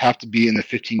mortgages have to be in the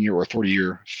 15-year or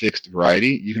 30-year fixed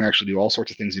variety. You can actually do all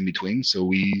sorts of things in between. So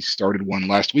we started one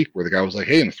last week where the guy was like,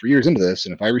 hey, I'm 3 years into this,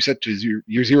 and if I reset to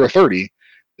year 0, 30,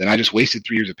 then I just wasted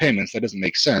 3 years of payments. That doesn't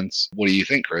make sense. What do you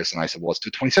think, Chris? And I said, well, let's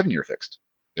do 27-year fixed.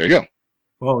 There you go.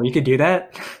 Whoa, you could do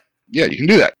that? Yeah, you can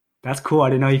do that. That's cool. I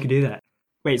didn't know you could do that.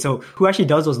 Wait, so who actually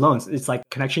does those loans? It's like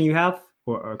connection you have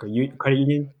or credit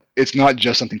union? It's not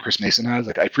just something Chris Mason has.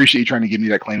 Like, I appreciate you trying to give me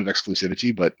that claim of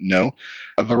exclusivity, but no,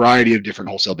 a variety of different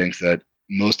wholesale banks that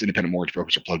most independent mortgage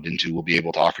brokers are plugged into will be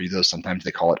able to offer you those. Sometimes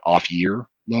they call it off-year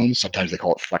loans. Sometimes they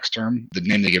call it flex term. The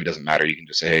name they give it doesn't matter. You can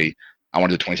just say, hey, I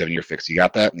want to do a 27-year fix. You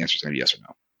got that? And the answer is going to be yes or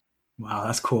no. Wow,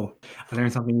 that's cool. I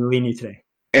learned something really new today.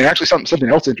 And actually something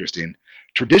else interesting.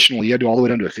 Traditionally, you had to go all the way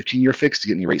down to a 15-year fix to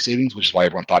get any rate savings, which is why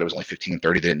everyone thought it was only 15 and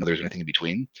 30. They didn't know there was anything in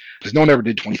between. Because no one ever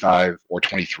did 25 or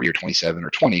 23 or 27 or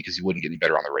 20 because you wouldn't get any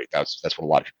better on the rate. That's what a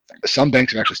lot of people think. Some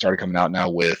banks have actually started coming out now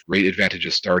with rate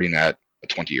advantages starting at a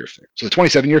 20-year fix. So the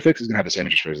 27-year fix is going to have the same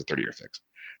interest rate as the 30-year fix.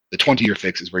 The 20-year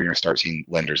fix is where you're going to start seeing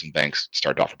lenders and banks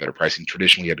start to offer better pricing.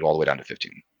 Traditionally, you had to go all the way down to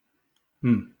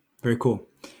 15. Very cool.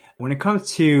 When it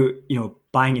comes to,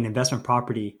 buying an investment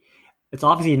property, it's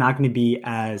obviously not going to be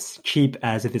as cheap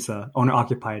as if it's a owner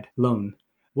occupied loan.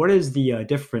 What is the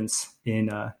difference in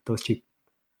those two?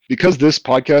 Because this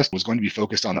podcast was going to be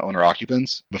focused on the owner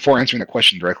occupants, before answering that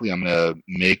question directly, I'm going to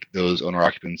make those owner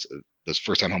occupants, those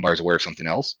first time homebuyers, aware of something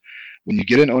else. When you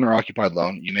get an owner occupied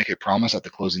loan, you make a promise at the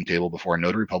closing table before a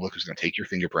notary public who's going to take your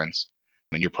fingerprints.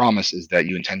 And your promise is that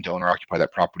you intend to owner occupy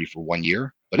that property for 1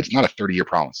 year, but it's not a 30-year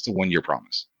promise. It's a 1 year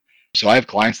promise. So I have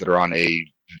clients that are on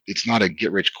it's not a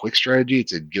get rich quick strategy.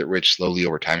 It's a get rich slowly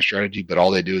over time strategy. But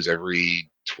all they do is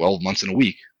every 12 months in a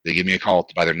week, they give me a call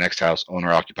to buy their next house,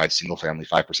 owner occupied, single family,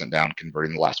 5% down,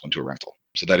 converting the last one to a rental.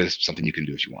 So that is something you can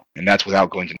do if you want. And that's without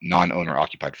going to non-owner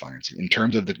occupied financing. In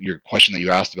terms of your question that you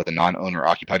asked about the non-owner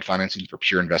occupied financing for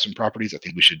pure investment properties, I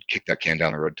think we should kick that can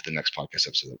down the road to the next podcast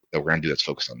episode that we're going to do that's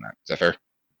focused on that. Is that fair?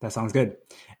 That sounds good.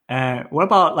 What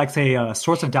about, like, say, a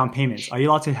source of down payments? Are you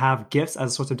allowed to have gifts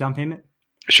as a source of down payment?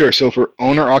 Sure. So for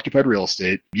owner-occupied real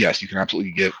estate, yes, you can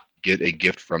absolutely get a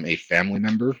gift from a family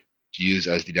member to use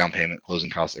as the down payment, closing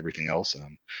costs, everything else.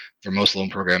 For most loan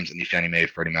programs in the Fannie Mae,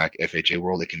 Freddie Mac, FHA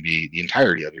world, it can be the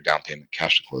entirety of your down payment,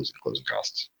 cash to close, and closing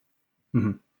costs.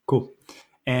 Mm-hmm. Cool.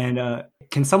 And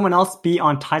can someone else be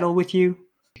on title with you?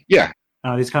 Yeah.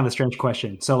 This is kind of a strange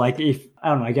question. So, like, if, I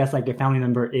don't know, I guess like a family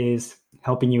member is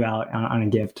helping you out on a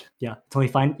gift. Yeah, totally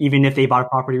fine. Even if they bought a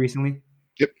property recently?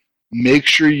 Yep. Make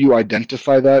sure you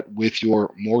identify that with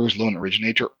your mortgage loan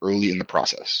originator early in the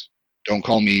process. Don't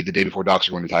call me the day before docs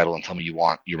are going to title and tell me you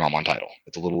want your mom on title.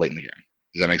 It's a little late in the game.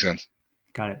 Does that make sense?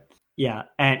 Got it. Yeah.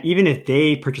 And even if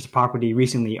they purchased a property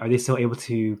recently, are they still able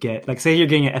to get, like, say you're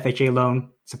getting an FHA loan,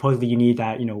 supposedly you need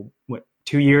that,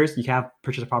 2 years, you can't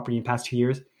purchase a property in the past 2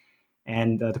 years.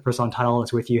 And the person on title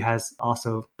that's with you has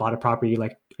also bought a property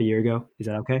like a year ago. Is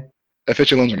that okay?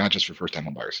 FHA loans are not just for first-time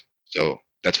home buyers, so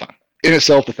that's fine. In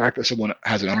itself, the fact that someone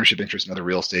has an ownership interest in other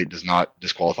real estate does not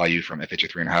disqualify you from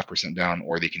FHA 3.5% down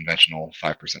or the conventional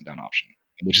 5% down option,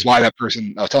 which is why that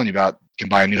person I was telling you about can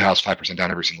buy a new house 5%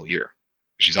 down every single year.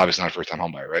 She's obviously not a first-time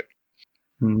home buyer, right?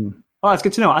 Mm-hmm. Oh, that's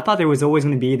good to know. I thought there was always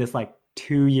going to be this like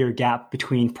 2-year gap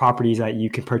between properties that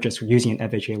you can purchase using an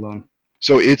FHA loan.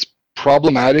 So it's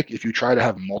problematic if you try to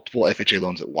have multiple FHA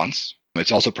loans at once.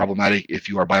 It's also problematic if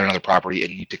you are buying another property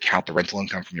and you need to count the rental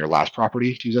income from your last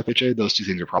property to use FHA. Those two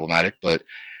things are problematic. But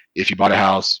if you bought a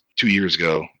house 2 years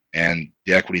ago and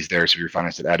the equity is there, so you're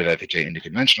financed it out of FHA into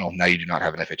conventional, now you do not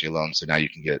have an FHA loan, so now you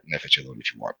can get an FHA loan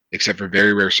if you want. Except for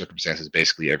very rare circumstances,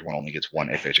 basically everyone only gets one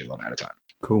FHA loan at a time.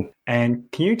 Cool.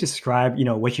 And can you describe,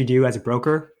 what you do as a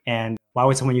broker, and why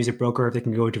would someone use a broker if they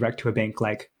can go direct to a bank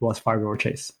like Wells Fargo or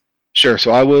Chase? Sure.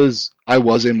 So I was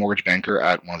a mortgage banker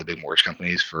at one of the big mortgage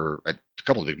companies at a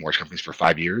couple of big mortgage companies for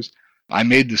 5 years. I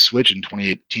made the switch in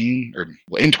 2018,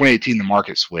 in 2018, the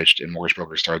market switched and mortgage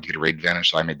brokers started to get a rate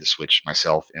advantage. So I made the switch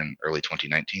myself in early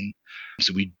 2019.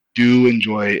 So we do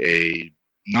enjoy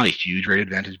not a huge rate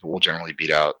advantage, but we'll generally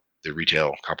beat out the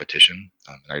retail competition.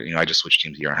 I just switched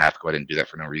teams a year and a half ago. I didn't do that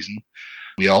for no reason.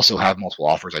 We also have multiple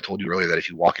offers. I told you earlier that if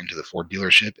you walk into the Ford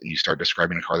dealership and you start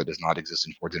describing a car that does not exist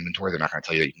in Ford's inventory, they're not going to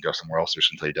tell you that you can go somewhere else. They're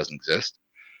just going to tell you it doesn't exist.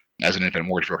 As an independent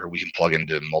mortgage broker, we can plug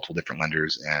into multiple different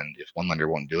lenders, and if one lender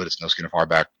won't do it, it's no skin off our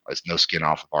back. It's no skin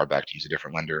off of our back to use a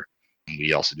different lender. And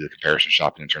we also do the comparison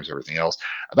shopping in terms of everything else.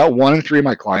 About 1 in 3 of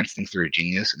my clients thinks they're a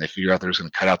genius, and they figure out they're just going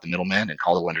to cut out the middleman and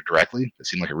call the lender directly. That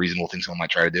seemed like a reasonable thing someone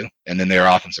might try to do. And then they're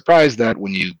often surprised that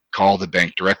when you call the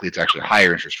bank directly, it's actually a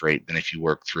higher interest rate than if you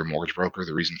work through a mortgage broker.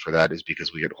 The reason for that is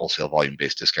because we get wholesale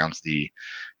volume-based discounts. The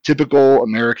typical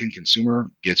American consumer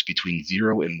gets between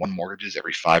 0 and 1 mortgages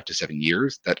every 5 to 7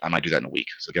 years. That I might do that in a week.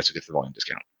 So guess who gets the volume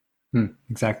discount?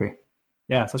 Exactly.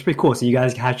 Yeah, so that's pretty cool. So you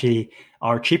guys actually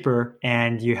are cheaper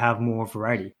and you have more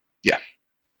variety. Yeah.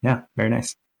 Yeah, very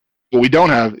nice. What we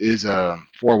don't have is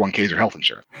 401ks or health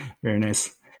insurance. Very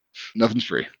nice. Nothing's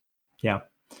free. Yeah.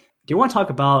 Do you want to talk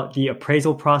about the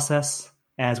appraisal process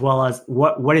as well as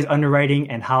what is underwriting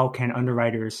and how can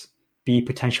underwriters be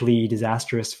potentially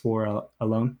disastrous for a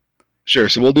loan? Sure.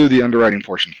 So we'll do the underwriting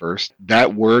portion first.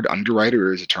 That word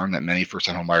underwriter is a term that many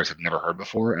first-time home buyers have never heard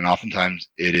before. And oftentimes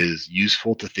it is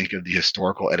useful to think of the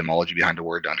historical etymology behind a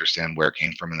word to understand where it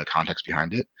came from and the context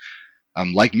behind it.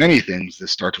 Like many things,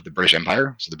 this starts with the British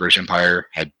Empire. So the British Empire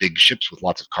had big ships with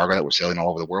lots of cargo that were sailing all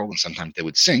over the world, and sometimes they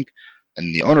would sink,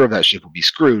 and the owner of that ship would be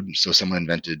screwed. So someone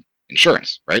invented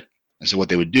insurance, right? And so what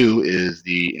they would do is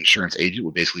the insurance agent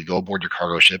would basically go aboard your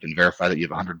cargo ship and verify that you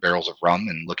have 100 barrels of rum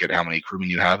and look at how many crewmen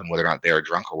you have and whether or not they are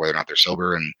drunk or whether or not they're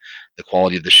sober and the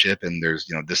quality of the ship. And there's,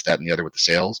 this, that, and the other with the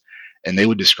sails. And they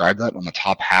would describe that on the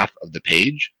top half of the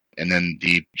page. And then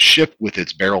the ship with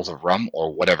its barrels of rum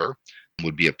or whatever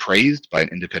would be appraised by an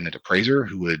independent appraiser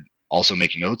who would also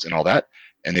making notes and all that.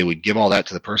 And they would give all that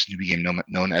to the person who became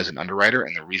known as an underwriter.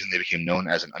 And the reason they became known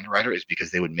as an underwriter is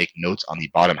because they would make notes on the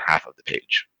bottom half of the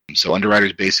page. So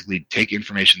underwriters basically take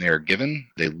information they are given,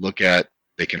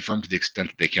 they confirm to the extent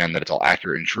that they can that it's all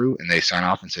accurate and true, and they sign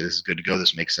off and say, this is good to go,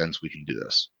 this makes sense, we can do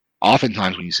this.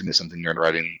 Oftentimes when you submit something in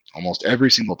underwriting, almost every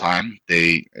single time,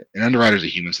 an underwriter is a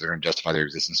human, so they're going to justify their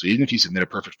existence. So even if you submit a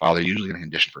perfect file, they're usually going to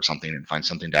condition for something and find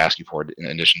something to ask you for in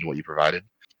addition to what you provided.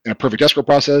 In a perfect escrow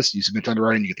process, you submit to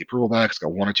underwriting, you get the approval back. It's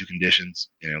got one or two conditions.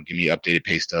 Give me updated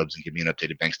pay stubs and give me an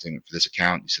updated bank statement for this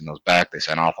account. You send those back. They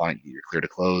sign off on it. You're clear to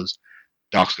close.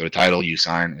 Docs go to title. You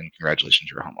sign, and congratulations,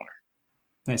 you're a homeowner.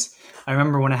 Nice. I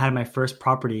remember when I had my first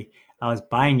property, I was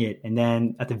buying it, and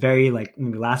then at the very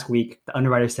maybe last week, the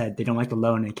underwriter said they don't like the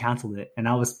loan and canceled it, and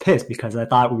I was pissed because I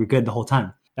thought we were good the whole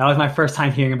time. That was my first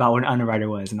time hearing about what an underwriter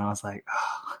was, and I was like,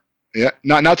 oh. Yeah,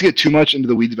 not to get too much into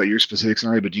the weeds about your specific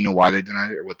scenario, but do you know why they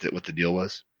denied it or what the deal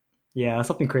was? Yeah,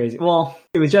 something crazy. Well,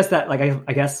 it was just that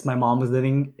I guess my mom was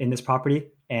living in this property,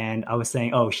 and I was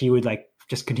saying, oh, she would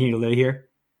just continue to live here,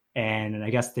 and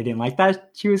I guess they didn't like that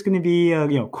she was going to be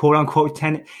quote unquote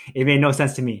tenant. It made no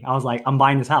sense to me. I was like, I'm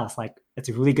buying this house, it's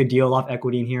a really good deal, a lot of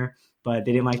equity in here, but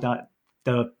they didn't like that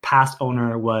the past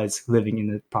owner was living in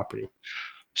the property.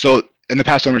 So, and the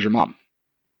past owner is your mom.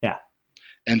 Yeah.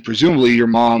 And presumably your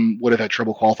mom would have had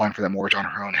trouble qualifying for that mortgage on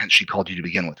her own, hence she called you to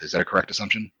begin with. Is that a correct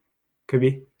assumption? Could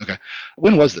be. Okay.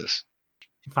 When was this?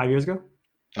 5 years ago.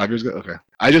 5 years ago? Okay.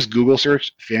 I just Google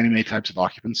searched Fannie Mae types of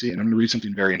occupancy, and I'm going to read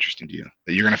something very interesting to you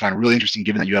that you're going to find really interesting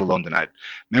given that you had a loan denied.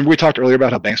 Remember we talked earlier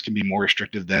about how banks can be more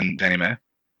restrictive than Fannie Mae?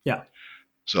 Yeah.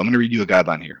 So I'm going to read you a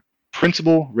guideline here.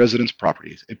 Principal residence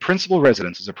properties. A principal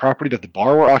residence is a property that the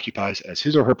borrower occupies as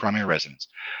his or her primary residence.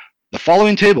 The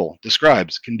following table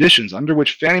describes conditions under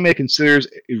which Fannie Mae considers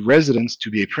a residence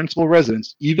to be a principal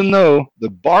residence, even though the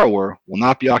borrower will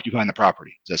not be occupying the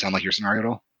property. Does that sound like your scenario at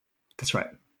all? That's right.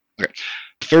 Okay.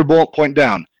 Third bullet point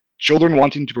down, children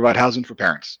wanting to provide housing for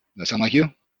parents. Does that sound like you?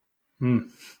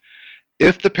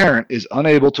 If the parent is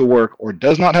unable to work or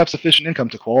does not have sufficient income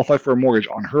to qualify for a mortgage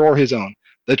on her or his own,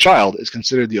 the child is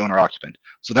considered the owner occupant.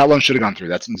 So that loan should have gone through.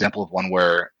 That's an example of one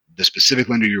where the specific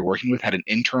lender you're working with had an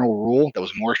internal rule that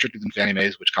was more restrictive than Fannie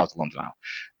Mae's, which caused the loan denial.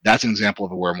 That's an example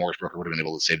of where a mortgage broker would have been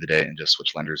able to save the day and just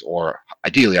switch lenders, or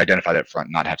ideally identify that up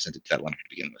front, not have sent it to that lender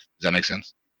to begin with. Does that make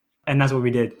sense? And that's what we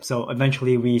did. So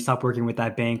eventually we stopped working with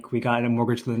that bank. We got a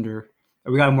mortgage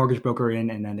broker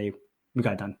in, and then we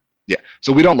got done. Yeah.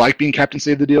 So we don't like being Captain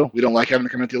Save the Deal. We don't like having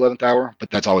to come at the 11th hour, but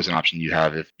that's always an option you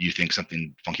have if you think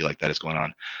something funky like that is going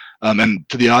on. And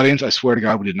to the audience, I swear to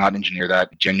God, we did not engineer that.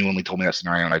 It genuinely told me that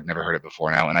scenario, and I'd never heard it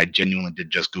before now. And I genuinely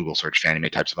did just Google search Fannie Mae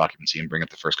types of occupancy and bring up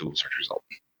the first Google search result.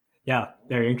 Yeah,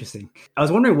 very interesting. I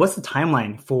was wondering, what's the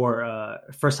timeline for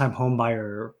first-time home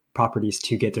buyer properties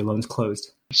to get their loans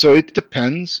closed? So it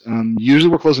depends.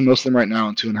 Usually we're closing most of them right now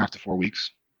in 2.5 to 4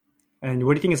 weeks. And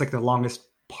what do you think is the longest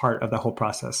part of the whole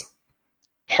process?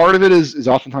 Part of it is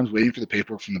oftentimes waiting for the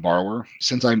paperwork from the borrower.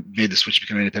 Since I made the switch to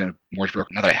become an independent mortgage broker,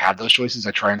 now that I have those choices,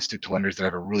 I try and stick to lenders that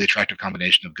have a really attractive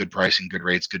combination of good pricing, good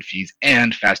rates, good fees,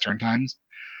 and fast turn times.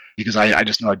 Because I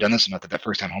just know I've done this enough that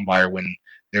first-time home buyer, when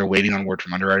they're waiting on word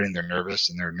from underwriting, they're nervous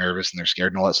and they're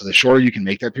scared and all that. So the shorter you can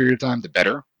make that period of time, the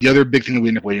better. The other big thing that we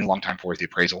end up waiting a long time for is the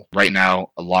appraisal. Right now,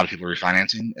 a lot of people are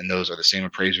refinancing, and those are the same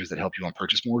appraisers that help you on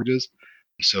purchase mortgages.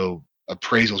 So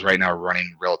appraisals right now are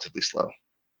running relatively slow.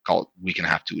 Call it week and a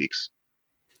half, 2 weeks.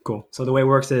 Cool. So the way it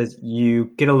works is you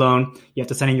get a loan, you have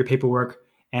to send in your paperwork,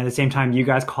 and at the same time, you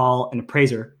guys call an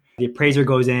appraiser. The appraiser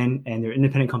goes in, and they're an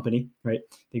independent company, right?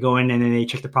 They go in and then they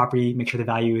check the property, make sure the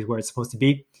value is where it's supposed to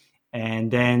be.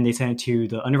 And then they send it to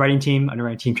the underwriting team.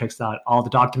 Underwriting team checks out all the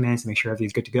documents, make sure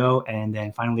everything's good to go. And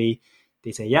then finally,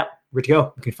 they say, yep, we're good to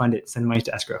go. We can fund it, send the money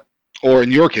to escrow. Or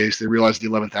in your case, they realize the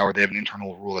 11th hour, they have an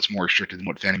internal rule that's more restricted than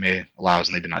what Fannie Mae allows,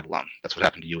 and they deny the loan. That's what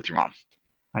happened to you with your mom.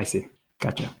 I see.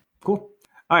 Gotcha. Cool.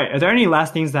 All right. Are there any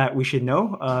last things that we should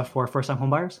know for first-time home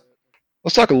buyers?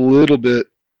 Let's talk a little bit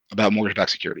about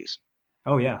mortgage-backed securities.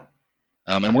 Oh, yeah.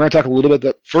 And we're going to talk a little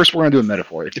bit. First, we're going to do a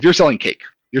metaphor. If you're selling cake,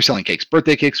 you're selling cakes,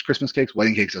 birthday cakes, Christmas cakes,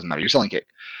 wedding cakes, doesn't matter. You're selling cake.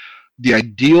 The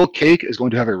ideal cake is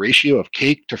going to have a ratio of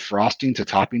cake to frosting to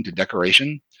topping to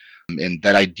decoration. And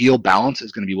that ideal balance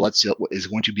is going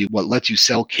to be what lets you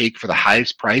sell cake for the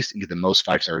highest price and get the most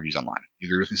 5-star reviews online. You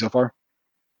agree with me so far?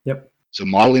 Yep. So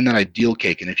modeling that ideal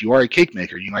cake, and if you are a cake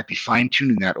maker, you might be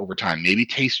fine-tuning that over time. Maybe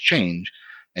tastes change,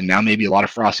 and now maybe a lot of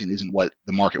frosting isn't what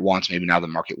the market wants. Maybe now the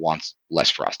market wants less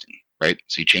frosting, right?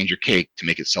 So you change your cake to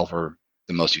make it sell for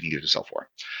the most you can get it to sell for.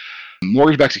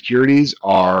 Mortgage-backed securities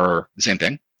are the same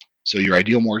thing. So your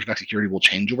ideal mortgage-backed security will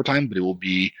change over time, but it will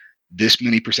be this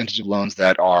many percentage of loans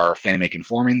that are Fannie Mae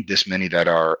conforming, this many that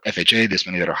are FHA, this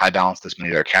many that are high balance, this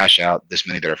many that are cash out, this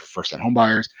many that are for first-time home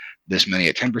buyers, this many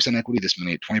at 10% equity, this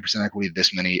many at 20% equity,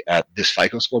 this many at this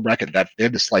FICO score bracket. That they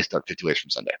have this sliced up 50 ways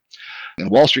from Sunday.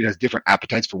 And Wall Street has different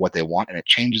appetites for what they want, and it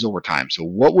changes over time. So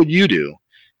what would you do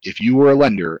if you were a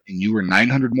lender and you were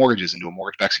 900 mortgages into a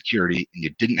mortgage-backed security and you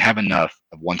didn't have enough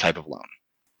of one type of loan?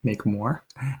 Make more?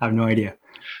 I have no idea.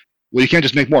 Well, you can't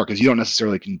just make more because you don't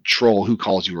necessarily control who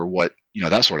calls you or what,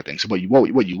 that sort of thing. So what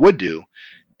you would do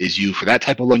is for that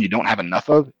type of loan you don't have enough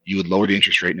of, you would lower the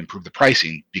interest rate and improve the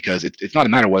pricing, because it's not a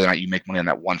matter whether or not you make money on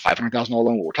that one $500,000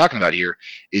 loan. What we're talking about here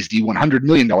is the $100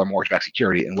 million mortgage-backed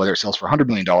security, and whether it sells for $100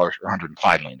 million or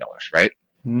 $105 million, right?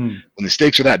 When the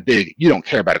stakes are that big, you don't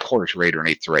care about a quarter to rate or an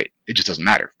eighth to rate. It just doesn't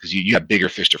matter because you have bigger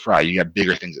fish to fry. You have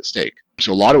bigger things at stake.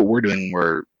 So a lot of what we're doing,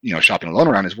 we're shopping a loan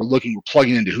around, is we're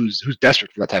plugging into who's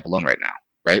desperate for that type of loan right now,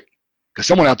 right? Because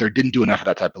someone out there didn't do enough of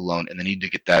that type of loan, and they need to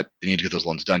get those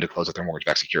loans done to close out their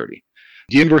mortgage-backed security.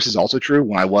 The inverse is also true.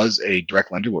 When I was a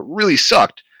direct lender, what really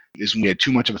sucked is when we had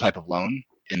too much of a type of loan,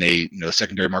 and the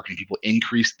secondary marketing people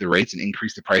increased the rates and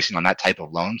increased the pricing on that type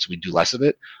of loan, so we do less of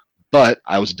it. But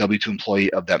I was a W-2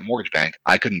 employee of that mortgage bank.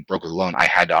 I couldn't broker the loan. I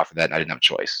had to offer that, and I didn't have a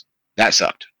choice. That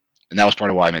sucked. And that was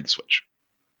part of why I made the switch.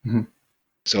 Mm-hmm.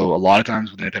 So a lot of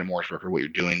times with an independent mortgage broker, what you're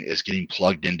doing is getting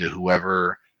plugged into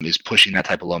whoever is pushing that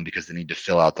type of loan because they need to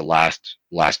fill out the last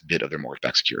bit of their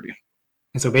mortgage-backed security.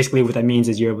 And so basically what that means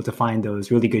is you're able to find those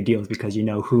really good deals because you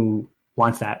know who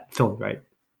wants that filled, right?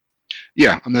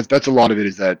 Yeah, and that's a lot of it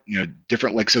is that,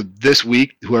 different, so this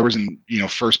week, whoever's in,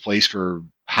 first place for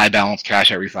high balance,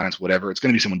 cash out, refinance, whatever, it's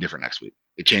going to be someone different next week.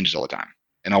 It changes all the time.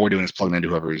 And all we're doing is plugging into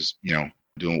whoever's,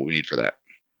 doing what we need for that.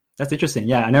 That's interesting.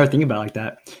 Yeah, I never think about it like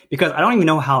that because I don't even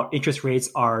know how interest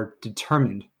rates are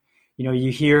determined.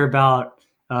 You hear about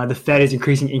the Fed is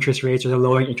increasing interest rates or they're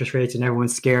lowering interest rates and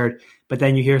everyone's scared. But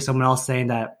then you hear someone else saying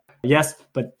that, yes,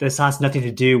 but this has nothing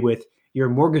to do with your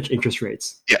mortgage interest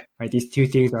rates. Yeah. Right. These two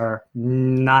things are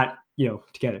not,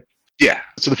 together. Yeah.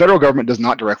 So the federal government does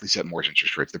not directly set mortgage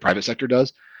interest rates. The private sector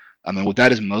does. And what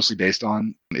that is mostly based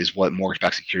on is what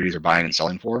mortgage-backed securities are buying and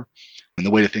selling for. And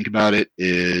the way to think about it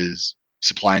is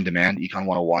supply and demand. Econ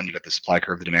 101, you got the supply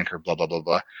curve, the demand curve, blah, blah, blah,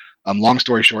 blah. Long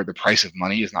story short, the price of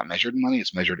money is not measured in money.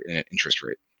 It's measured in an interest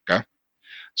rate. Okay.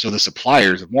 So the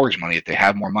suppliers of mortgage money, if they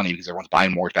have more money because everyone's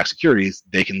buying mortgage-backed securities,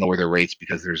 they can lower their rates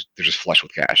because they're just flush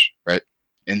with cash, right?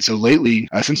 And so lately,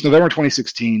 since November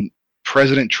 2016,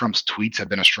 President Trump's tweets have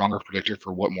been a stronger predictor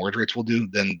for what mortgage rates will do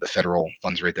than the federal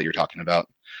funds rate that you're talking about.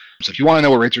 So if you want to know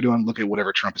what rates are doing, look at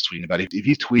whatever Trump is tweeting about. If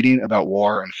he's tweeting about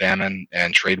war and famine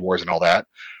and trade wars and all that,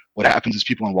 what happens is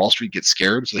people on Wall Street get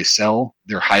scared, so they sell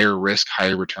their higher risk,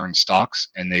 higher return stocks,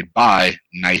 and they buy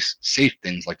nice, safe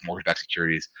things like mortgage-backed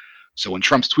securities. So when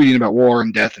Trump's tweeting about war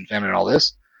and death and famine and all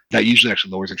this, that usually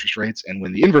actually lowers interest rates. And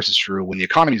when the inverse is true, when the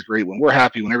economy is great, when we're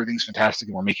happy, when everything's fantastic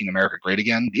and we're making America great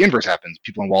again, the inverse happens.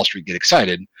 People on Wall Street get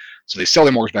excited, so they sell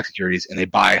their mortgage-backed securities and they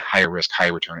buy higher risk,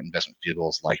 higher return investment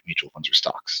vehicles like mutual funds or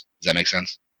stocks. Does that make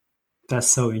sense? That's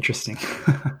so interesting.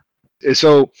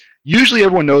 So usually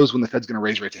everyone knows when the Fed's going to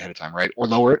raise rates ahead of time, right? Or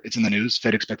lower it. It's in the news.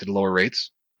 Fed expected to lower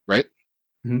rates, right?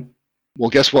 Mm-hmm. Well,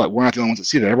 guess what? We're not the only ones that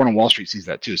see that. Everyone on Wall Street sees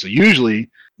that too. So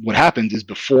usually what happens is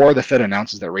before the Fed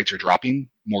announces that rates are dropping,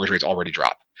 mortgage rates already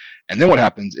drop. And then what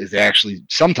happens is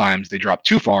sometimes they drop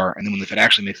too far. And then when the Fed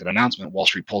actually makes that announcement, Wall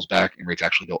Street pulls back and rates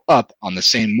actually go up on the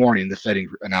same morning the Fed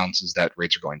announces that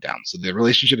rates are going down. So the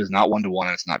relationship is not one-to-one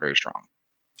and it's not very strong.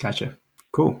 Gotcha.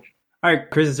 Cool. All right,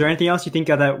 Chris, is there anything else you think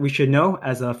that we should know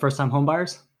as first-time home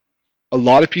buyers? A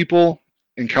lot of people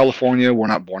in California were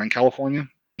not born in California.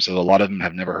 So a lot of them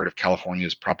have never heard of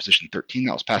California's Proposition 13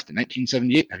 that was passed in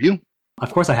 1978. Have you?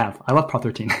 Of course I have. I love Prop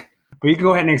 13. But you can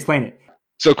go ahead and explain it.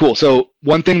 So cool. So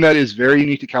one thing that is very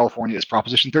unique to California is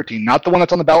Proposition 13, not the one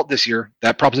that's on the ballot this year.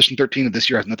 That Proposition 13 of this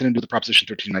year has nothing to do with Proposition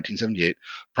 13 1978.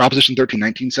 Proposition 13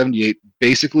 1978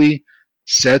 basically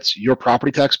sets your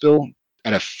property tax bill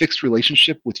at a fixed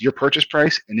relationship with your purchase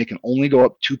price, and it can only go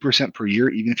up 2% per year,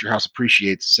 even if your house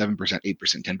appreciates 7%, 8%,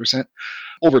 10%.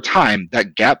 Over time,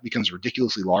 that gap becomes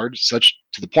ridiculously large, such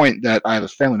to the point that I have a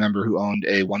family member who owned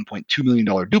a $1.2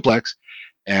 million duplex,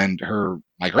 and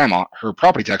my grandma, her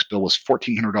property tax bill was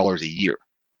 $1,400 a year.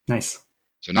 Nice.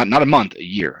 So not a month, a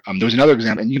year. There's another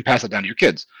example, and you can pass that down to your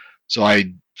kids. So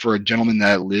for a gentleman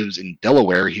that lives in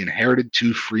Delaware, he inherited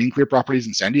 2 free and clear properties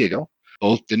in San Diego.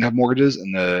 Both didn't have mortgages,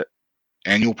 and the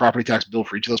annual property tax bill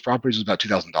for each of those properties was about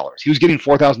 $2,000. He was getting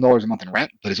 $4,000 a month in rent,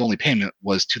 but his only payment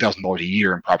was $2,000 a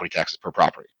year in property taxes per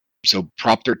property. So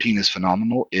Prop 13 is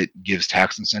phenomenal. It gives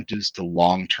tax incentives to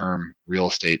long-term real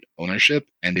estate ownership,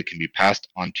 and it can be passed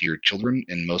on to your children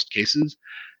in most cases.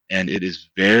 And it is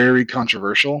very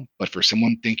controversial, but for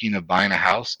someone thinking of buying a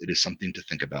house, it is something to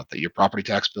think about, that your property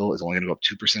tax bill is only going to go up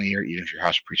 2% a year, even if your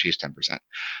house appreciates 10%.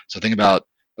 So think about,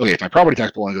 okay, if my property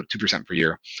tax bill only goes up 2% per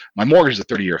year, my mortgage is a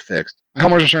 30-year fixed. My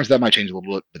homeowner's insurance, that might change a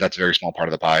little bit, but that's a very small part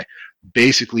of the pie.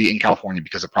 Basically, in California,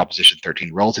 because of Proposition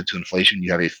 13, relative to inflation,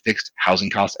 you have a fixed housing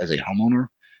cost as a homeowner.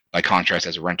 By contrast,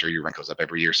 as a renter, your rent goes up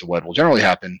every year. So what will generally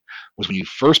happen was when you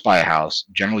first buy a house,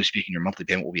 generally speaking, your monthly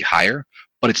payment will be higher,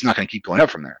 but it's not going to keep going up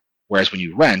from there. Whereas when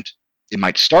you rent, it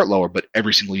might start lower, but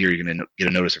every single year you're going to get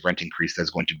a notice of rent increase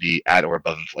that's going to be at or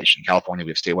above inflation. In California,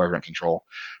 we have statewide rent control.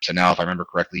 So now, if I remember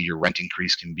correctly, your rent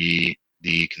increase can be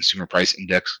the consumer price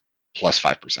index plus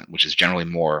 5%, which is generally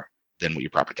more than what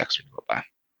your property tax would go up by.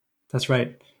 That's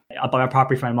right. I bought my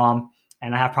property for my mom,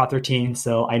 and I have Prop 13,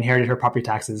 so I inherited her property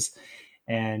taxes.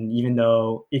 And even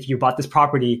though if you bought this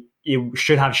property, it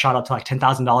should have shot up to like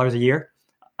 $10,000 a year,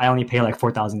 I only pay like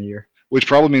 $4,000 a year. Which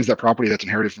probably means that property that's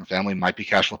inherited from family might be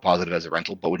cash flow positive as a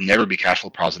rental, but would never be cash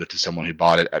flow positive to someone who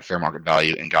bought it at fair market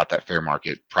value and got that fair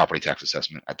market property tax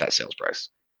assessment at that sales price.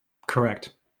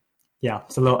 Correct. Yeah,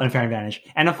 it's a little unfair advantage.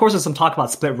 And of course, there's some talk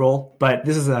about split roll, but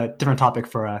this is a different topic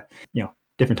for a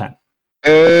different time.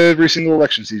 Every single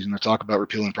election season, they talk about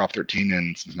repealing Prop 13,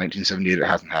 and since 1978, it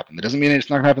hasn't happened. That doesn't mean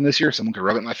it's not going to happen this year. Someone could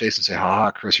rub it in my face and say,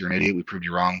 ha, Chris, you're an idiot. We proved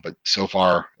you wrong. But so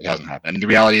far, it hasn't happened. And the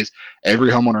reality is,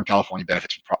 every homeowner in California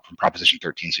benefits from Proposition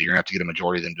 13, so you're going to have to get a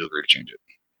majority of them to agree to change it.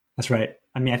 That's right.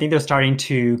 I mean, I think they're starting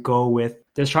to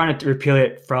they're trying to repeal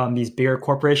it from these bigger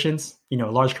corporations,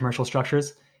 large commercial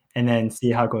structures, and then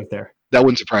see how it goes there. That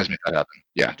wouldn't surprise me if that happened.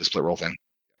 Yeah, the split roll thing.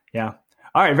 Yeah.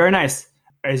 All right, very nice.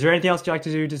 Is there anything else you'd like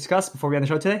to discuss before we end the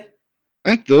show today? I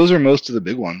think those are most of the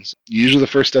big ones. Usually the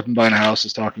first step in buying a house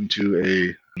is talking to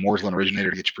a mortgage loan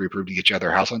originator to get you pre-approved and get you out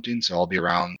there house hunting. So I'll be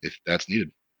around if that's needed.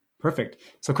 Perfect.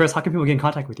 So Chris, how can people get in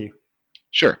contact with you?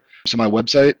 Sure. So my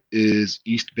website is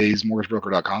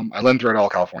eastbaysmortgagebroker.com. I lend throughout all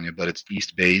California, but it's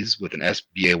East Bays with an S,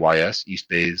 B-A-Y-S,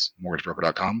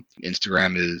 eastbaysmortgagebroker.com.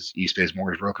 Instagram is East Bays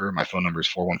Mortgage Broker. My phone number is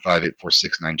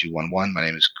 415-846-9211. My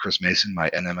name is Chris Mason.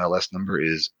 My NMLS number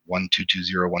is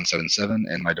 1220177,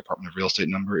 and my Department of Real Estate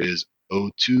number is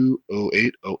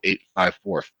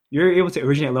 02080854. You're able to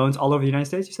originate loans all over the United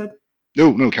States, you said?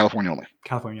 No, California only.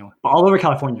 California only. All over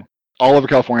California. All over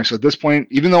California. So at this point,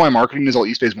 even though my marketing is all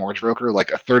East Bay's Mortgage Broker, like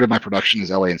a third of my production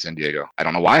is LA and San Diego. I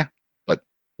don't know why, but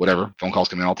whatever. Phone calls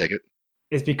come in, I'll take it.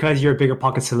 It's because you're a bigger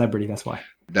pocket celebrity. That's why.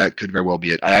 That could very well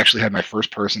be it. I actually had my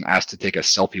first person asked to take a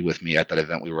selfie with me at that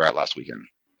event we were at last weekend.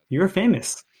 You're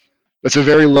famous. That's a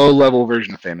very low level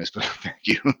version of famous, but thank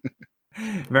you.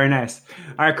 Very nice.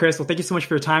 All right, Chris. Well, thank you so much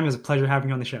for your time. It was a pleasure having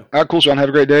you on the show. All right, cool, Sean. Have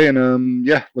a great day. And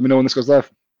let me know when this goes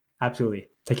live. Absolutely.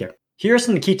 Take care. Here are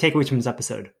some of the key takeaways from this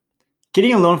episode.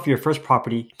 Getting a loan for your first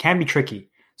property can be tricky,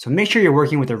 so make sure you're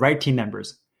working with the right team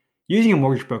members. Using a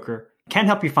mortgage broker can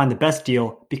help you find the best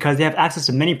deal because they have access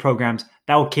to many programs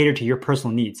that will cater to your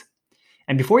personal needs.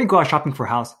 And before you go out shopping for a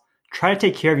house, try to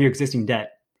take care of your existing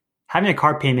debt. Having a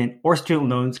car payment or student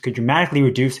loans could dramatically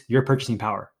reduce your purchasing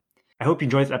power. I hope you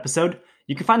enjoyed this episode.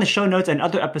 You can find the show notes and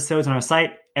other episodes on our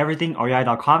site,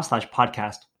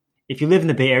 everythingrei.com/podcast. If you live in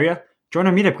the Bay Area, join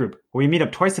our meetup group, where we meet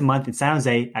up twice a month in San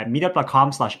Jose at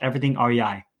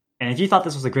meetup.com/everythingrei. And if you thought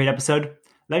this was a great episode,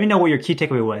 let me know what your key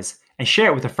takeaway was and share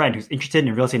it with a friend who's interested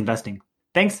in real estate investing.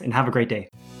 Thanks and have a great day.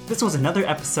 This was another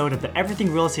episode of the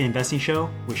Everything Real Estate Investing Show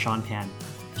with Sean Pan.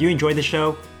 If you enjoyed the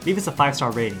show, leave us a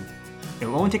 5-star rating. It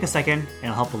will only take a second and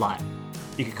it'll help a lot.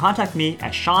 You can contact me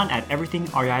at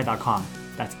sean@everythingrei.com.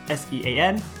 That's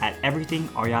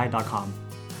SEAN@everythingrei.com.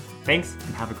 Thanks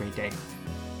and have a great day.